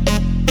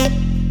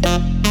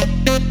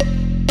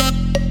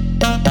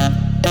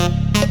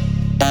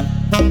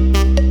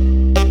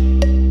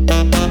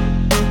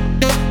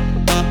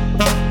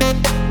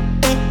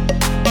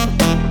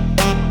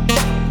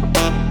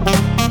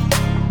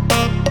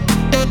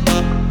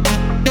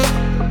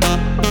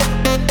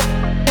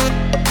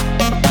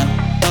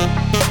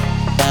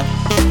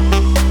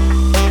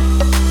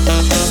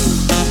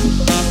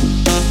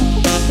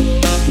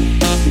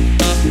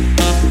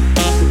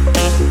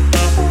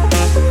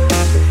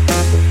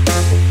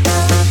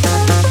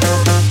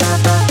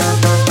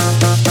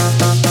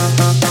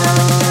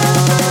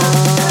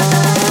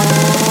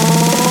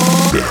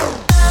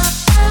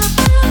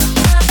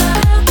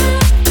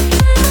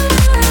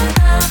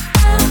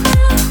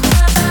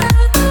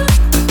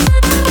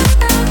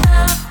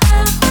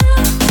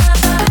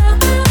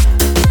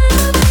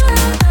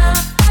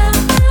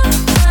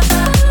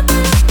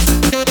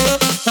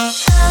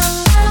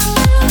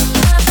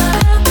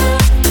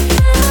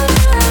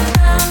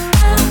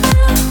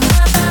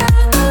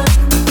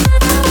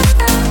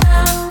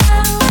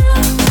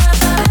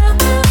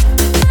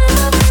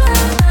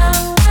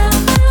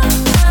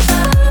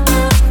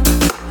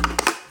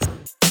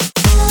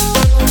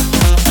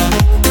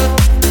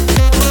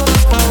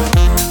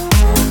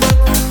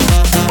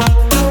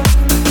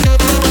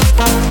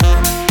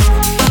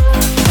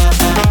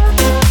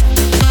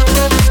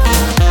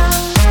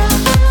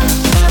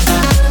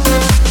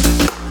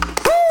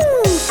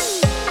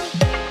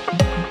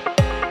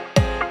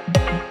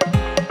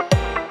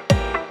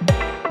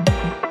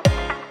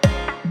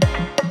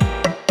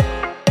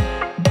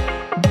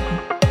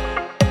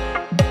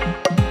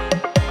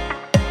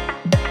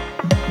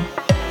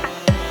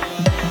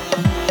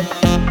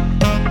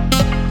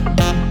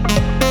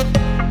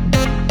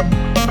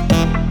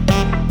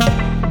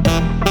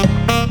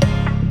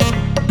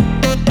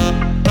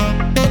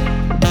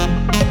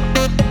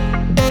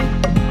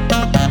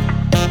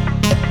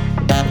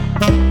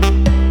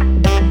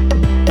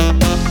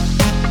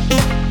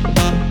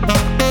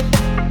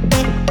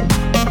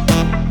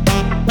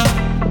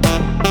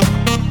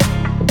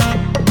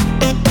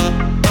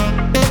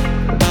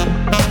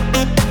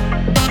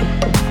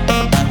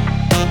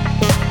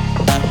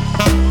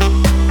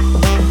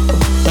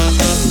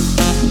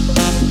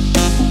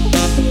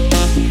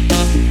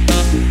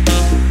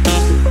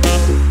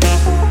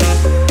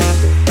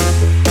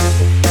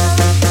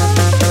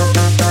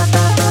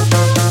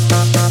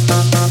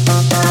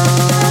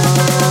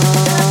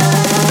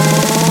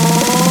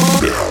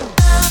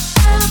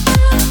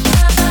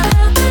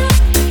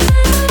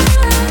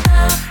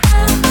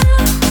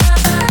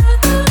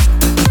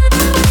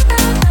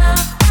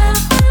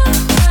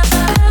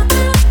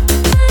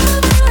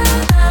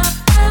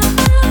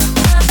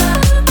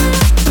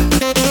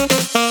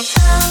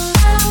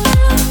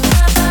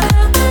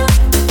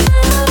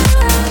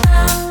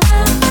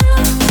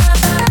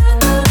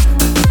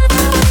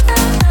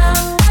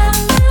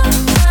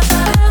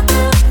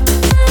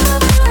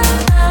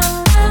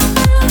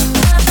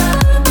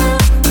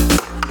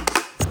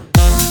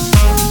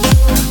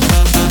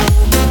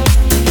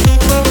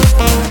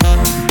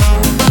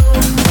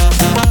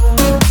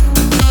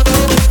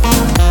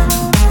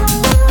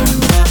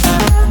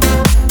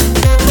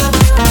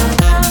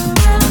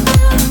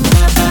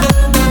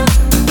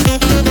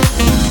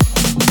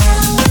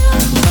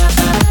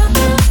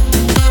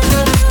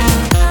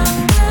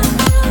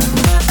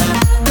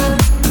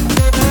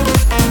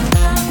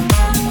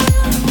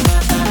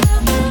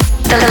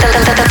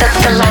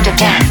 The Land of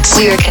Dance.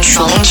 We are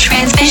controlling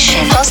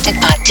transmission. Hosted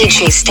by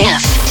DJ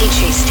Steph.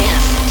 DJ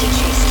Steph.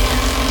 DJ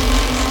Steph.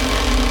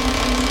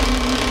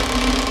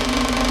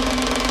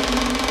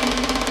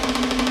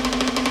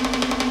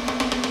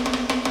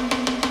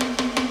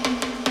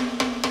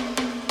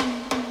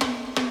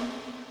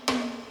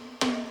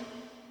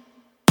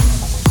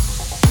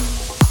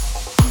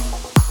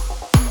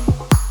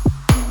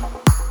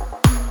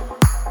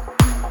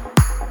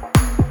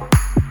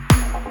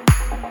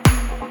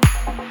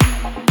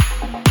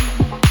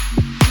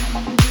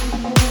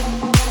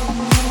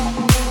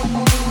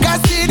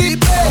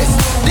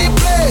 The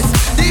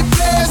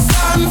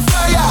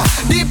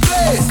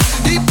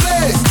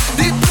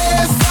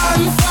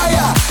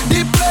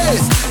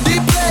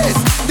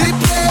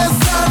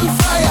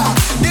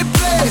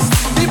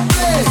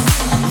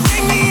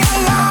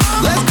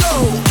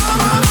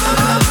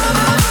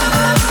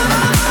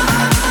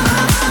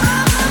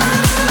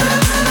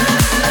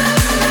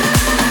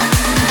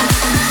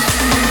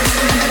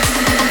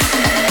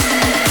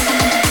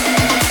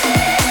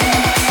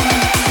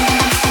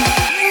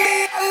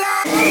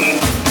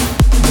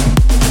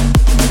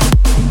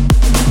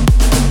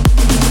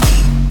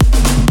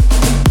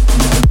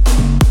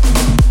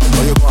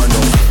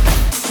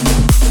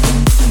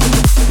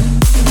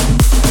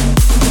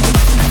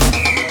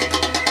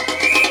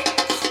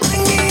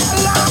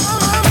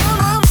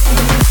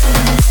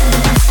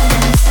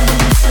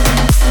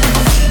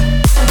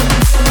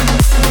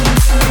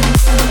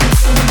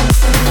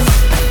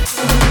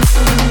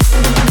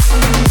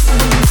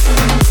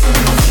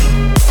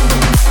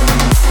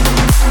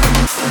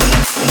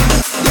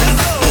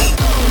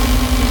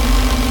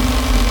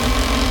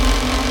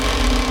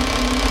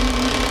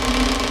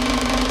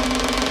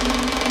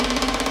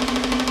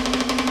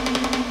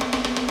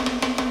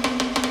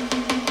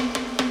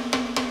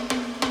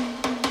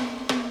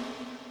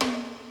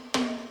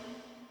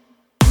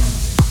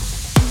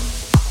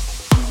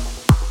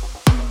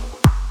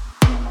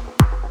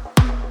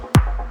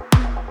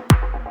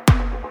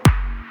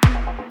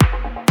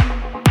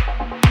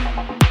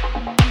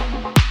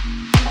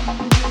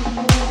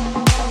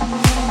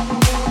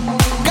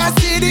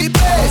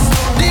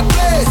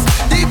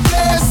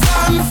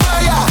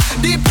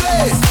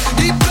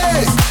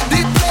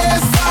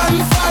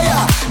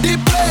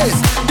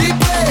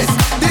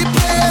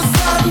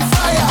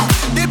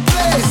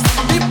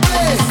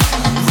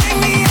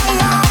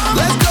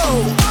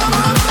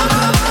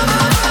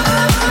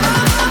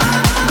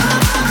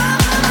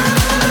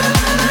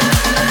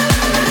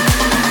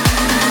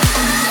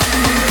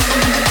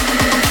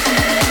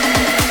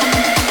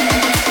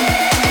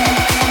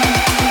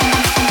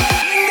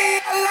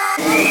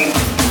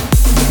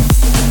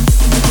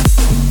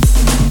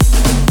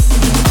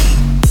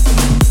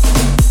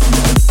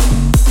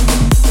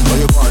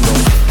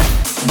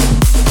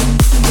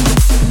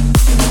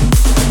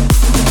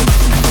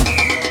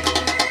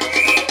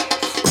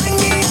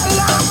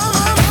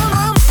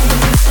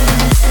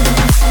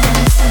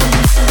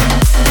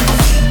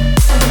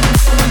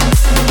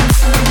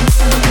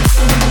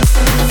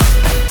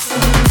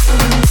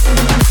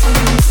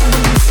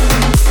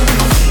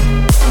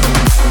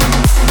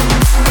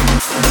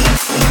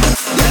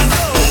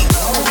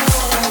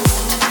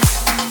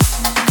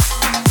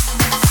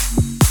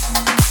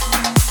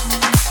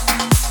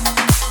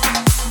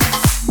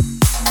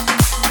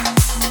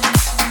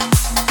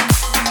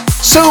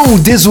So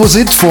this was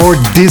it for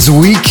this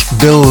week,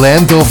 the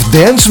Land of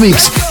Dance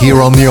Mix,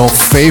 here on your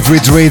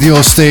favorite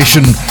radio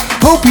station.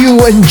 Hope you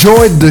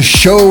enjoyed the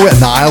show,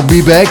 and I'll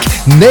be back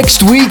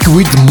next week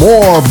with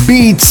more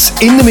beats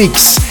in the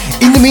mix.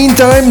 In the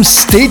meantime,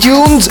 stay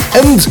tuned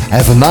and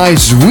have a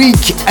nice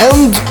week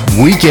and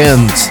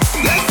weekend.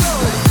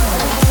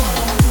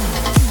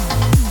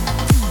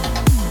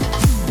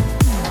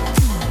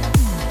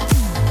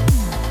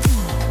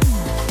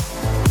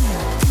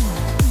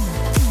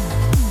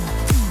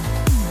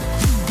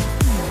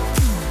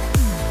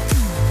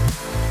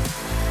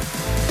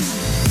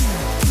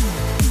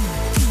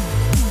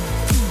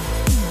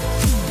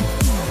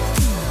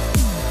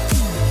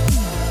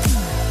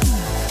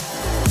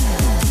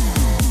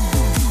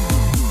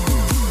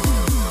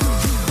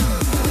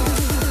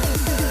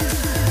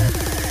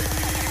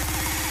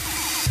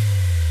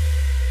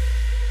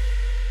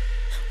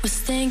 Was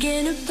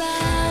thinking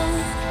about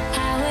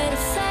how it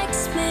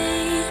affects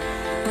me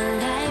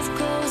when life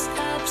goes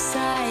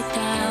upside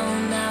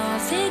down. Now I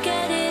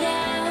figured it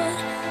out.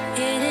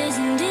 It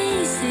isn't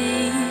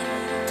easy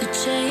to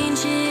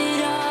change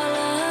it all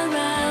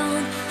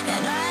around.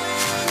 And all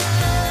I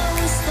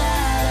know is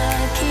that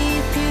I'll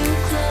keep you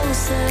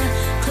closer,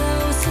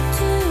 closer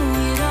to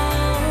it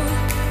all.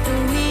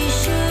 And we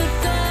should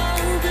go.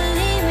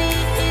 Believe me,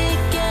 it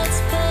gets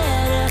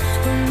better.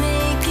 We'll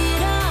make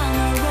it on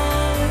our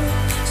own.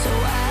 So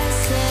I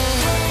say,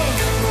 hey,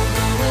 we're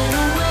going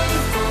away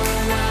for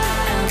a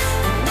while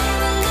and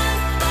never look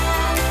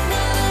back,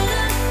 never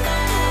look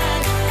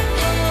back.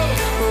 Hey,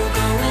 we're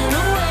going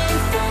away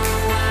for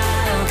a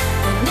while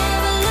and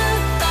never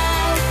look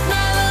back,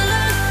 never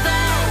look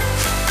back.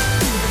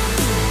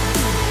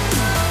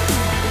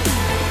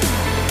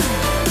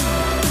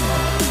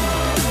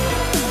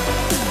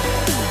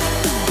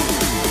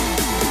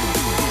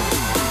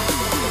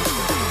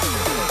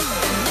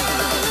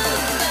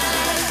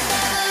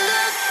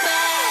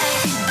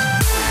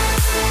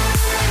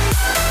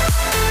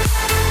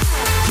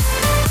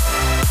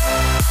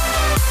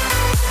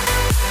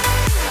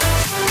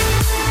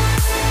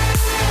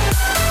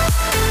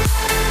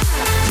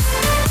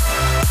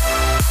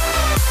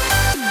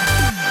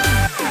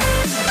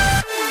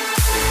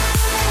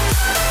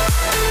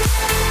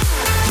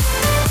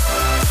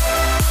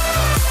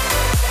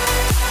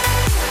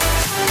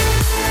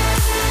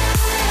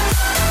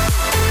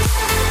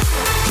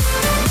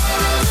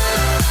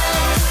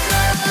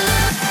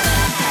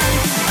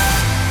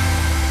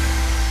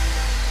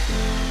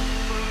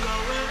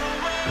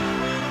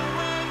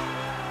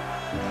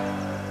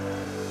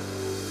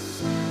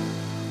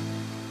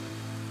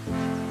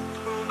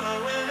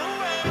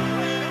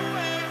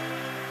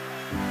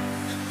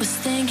 Was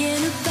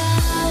thinking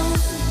about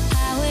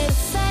how it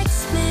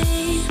affects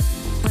me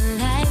when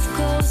life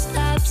goes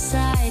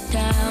upside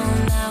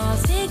down. Now I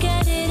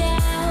figured it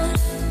out.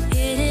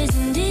 It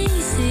isn't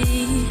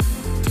easy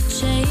to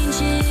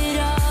change it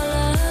all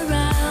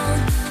around.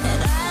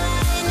 And all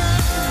I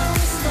know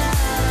is that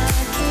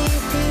I'll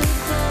keep you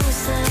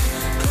closer,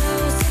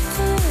 closer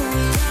to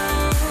it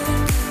all.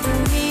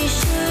 And we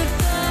should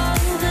go.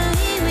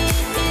 Believe me,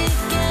 it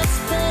gets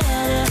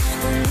better.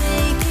 We'll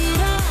make it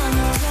on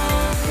our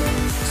own.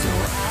 So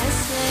I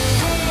say,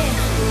 hey,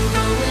 we're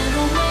going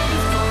away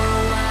for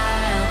a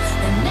while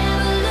and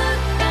never look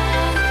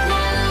back,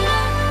 never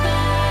look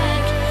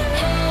back.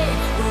 Hey,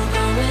 we're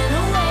going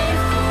away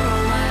for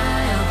a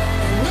while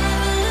and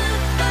never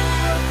look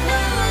back,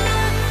 never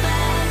look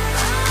back.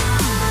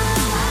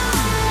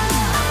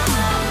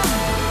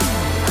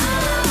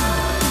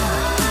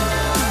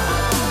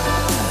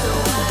 So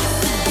I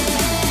say,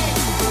 hey,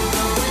 we're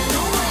going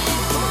away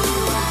for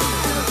a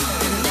while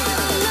and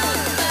never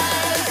look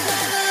back,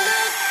 never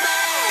look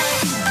back.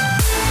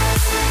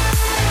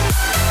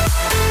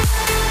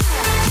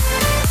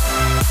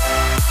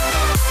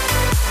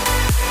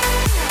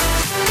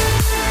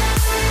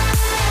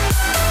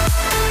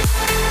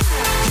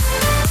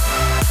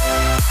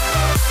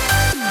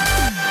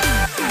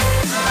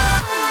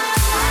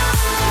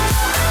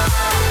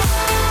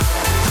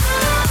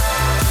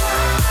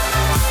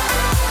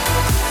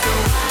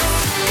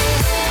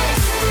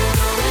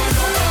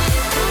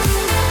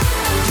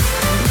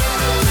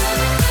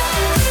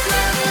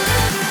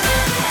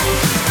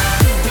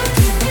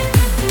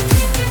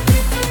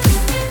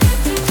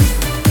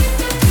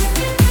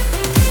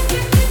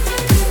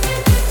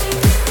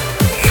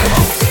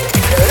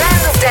 The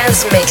Land of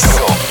Dance Mix.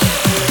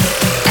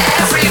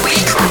 Every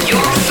week on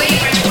your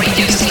favorite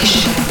radio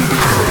station.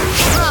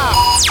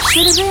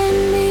 Should've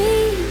been me,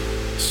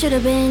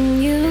 should've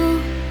been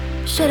you,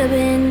 should've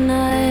been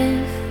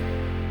us.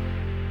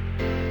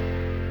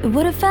 It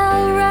would've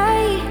felt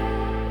right,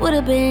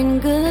 would've been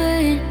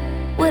good,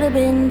 would've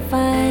been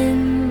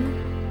fun.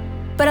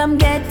 But I'm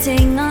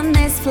getting on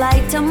this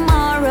flight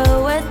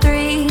tomorrow at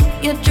 3.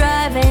 You're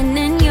driving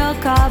in your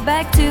car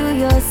back to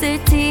your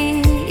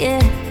city,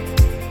 yeah.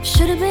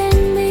 Should've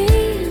been me,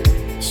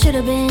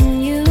 should've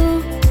been you,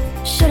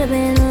 should've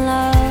been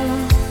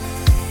love.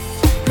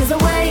 Cause the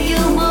way you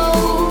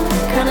move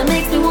kinda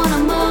makes me wanna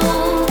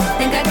move.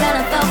 Think I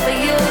kinda fell for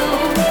you.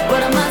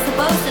 What am I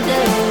supposed to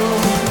do?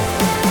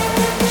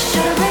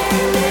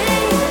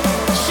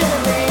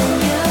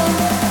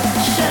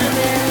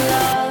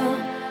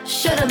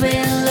 Should've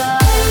been love.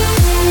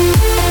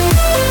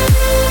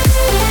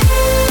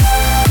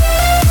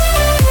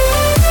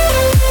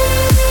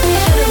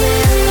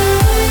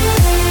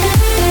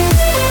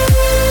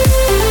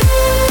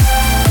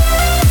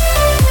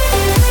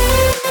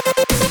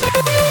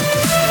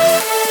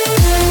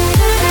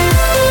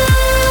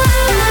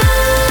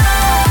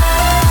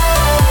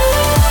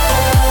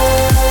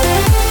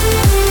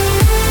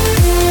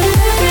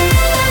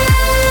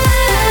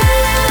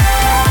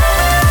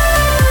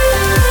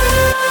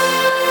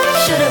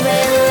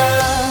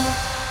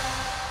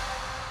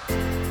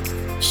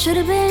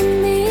 Should've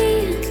been me,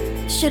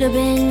 should've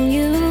been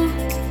you,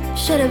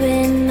 should've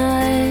been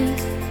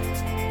us.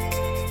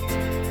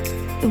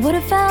 It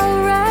would've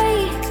felt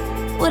right,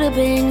 would've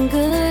been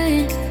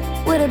good,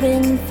 would've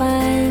been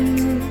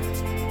fun.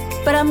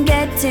 But I'm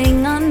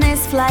getting on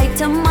this flight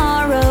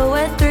tomorrow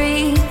at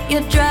 3.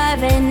 You're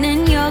driving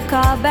in your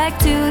car back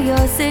to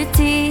your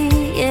city,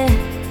 yeah.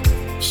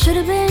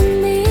 Should've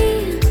been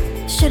me,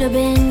 should've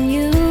been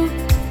you,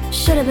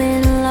 should've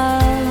been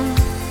love.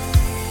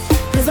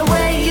 Cause the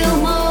way you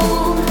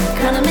move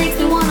kinda makes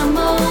me wanna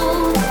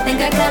move. Think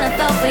I kinda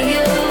fell for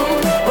you.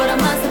 What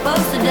am I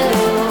supposed to do?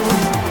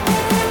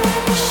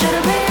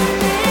 Should've been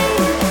me,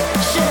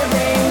 should've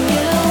been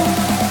you,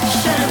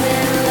 should've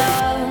been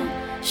love,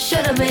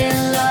 should've been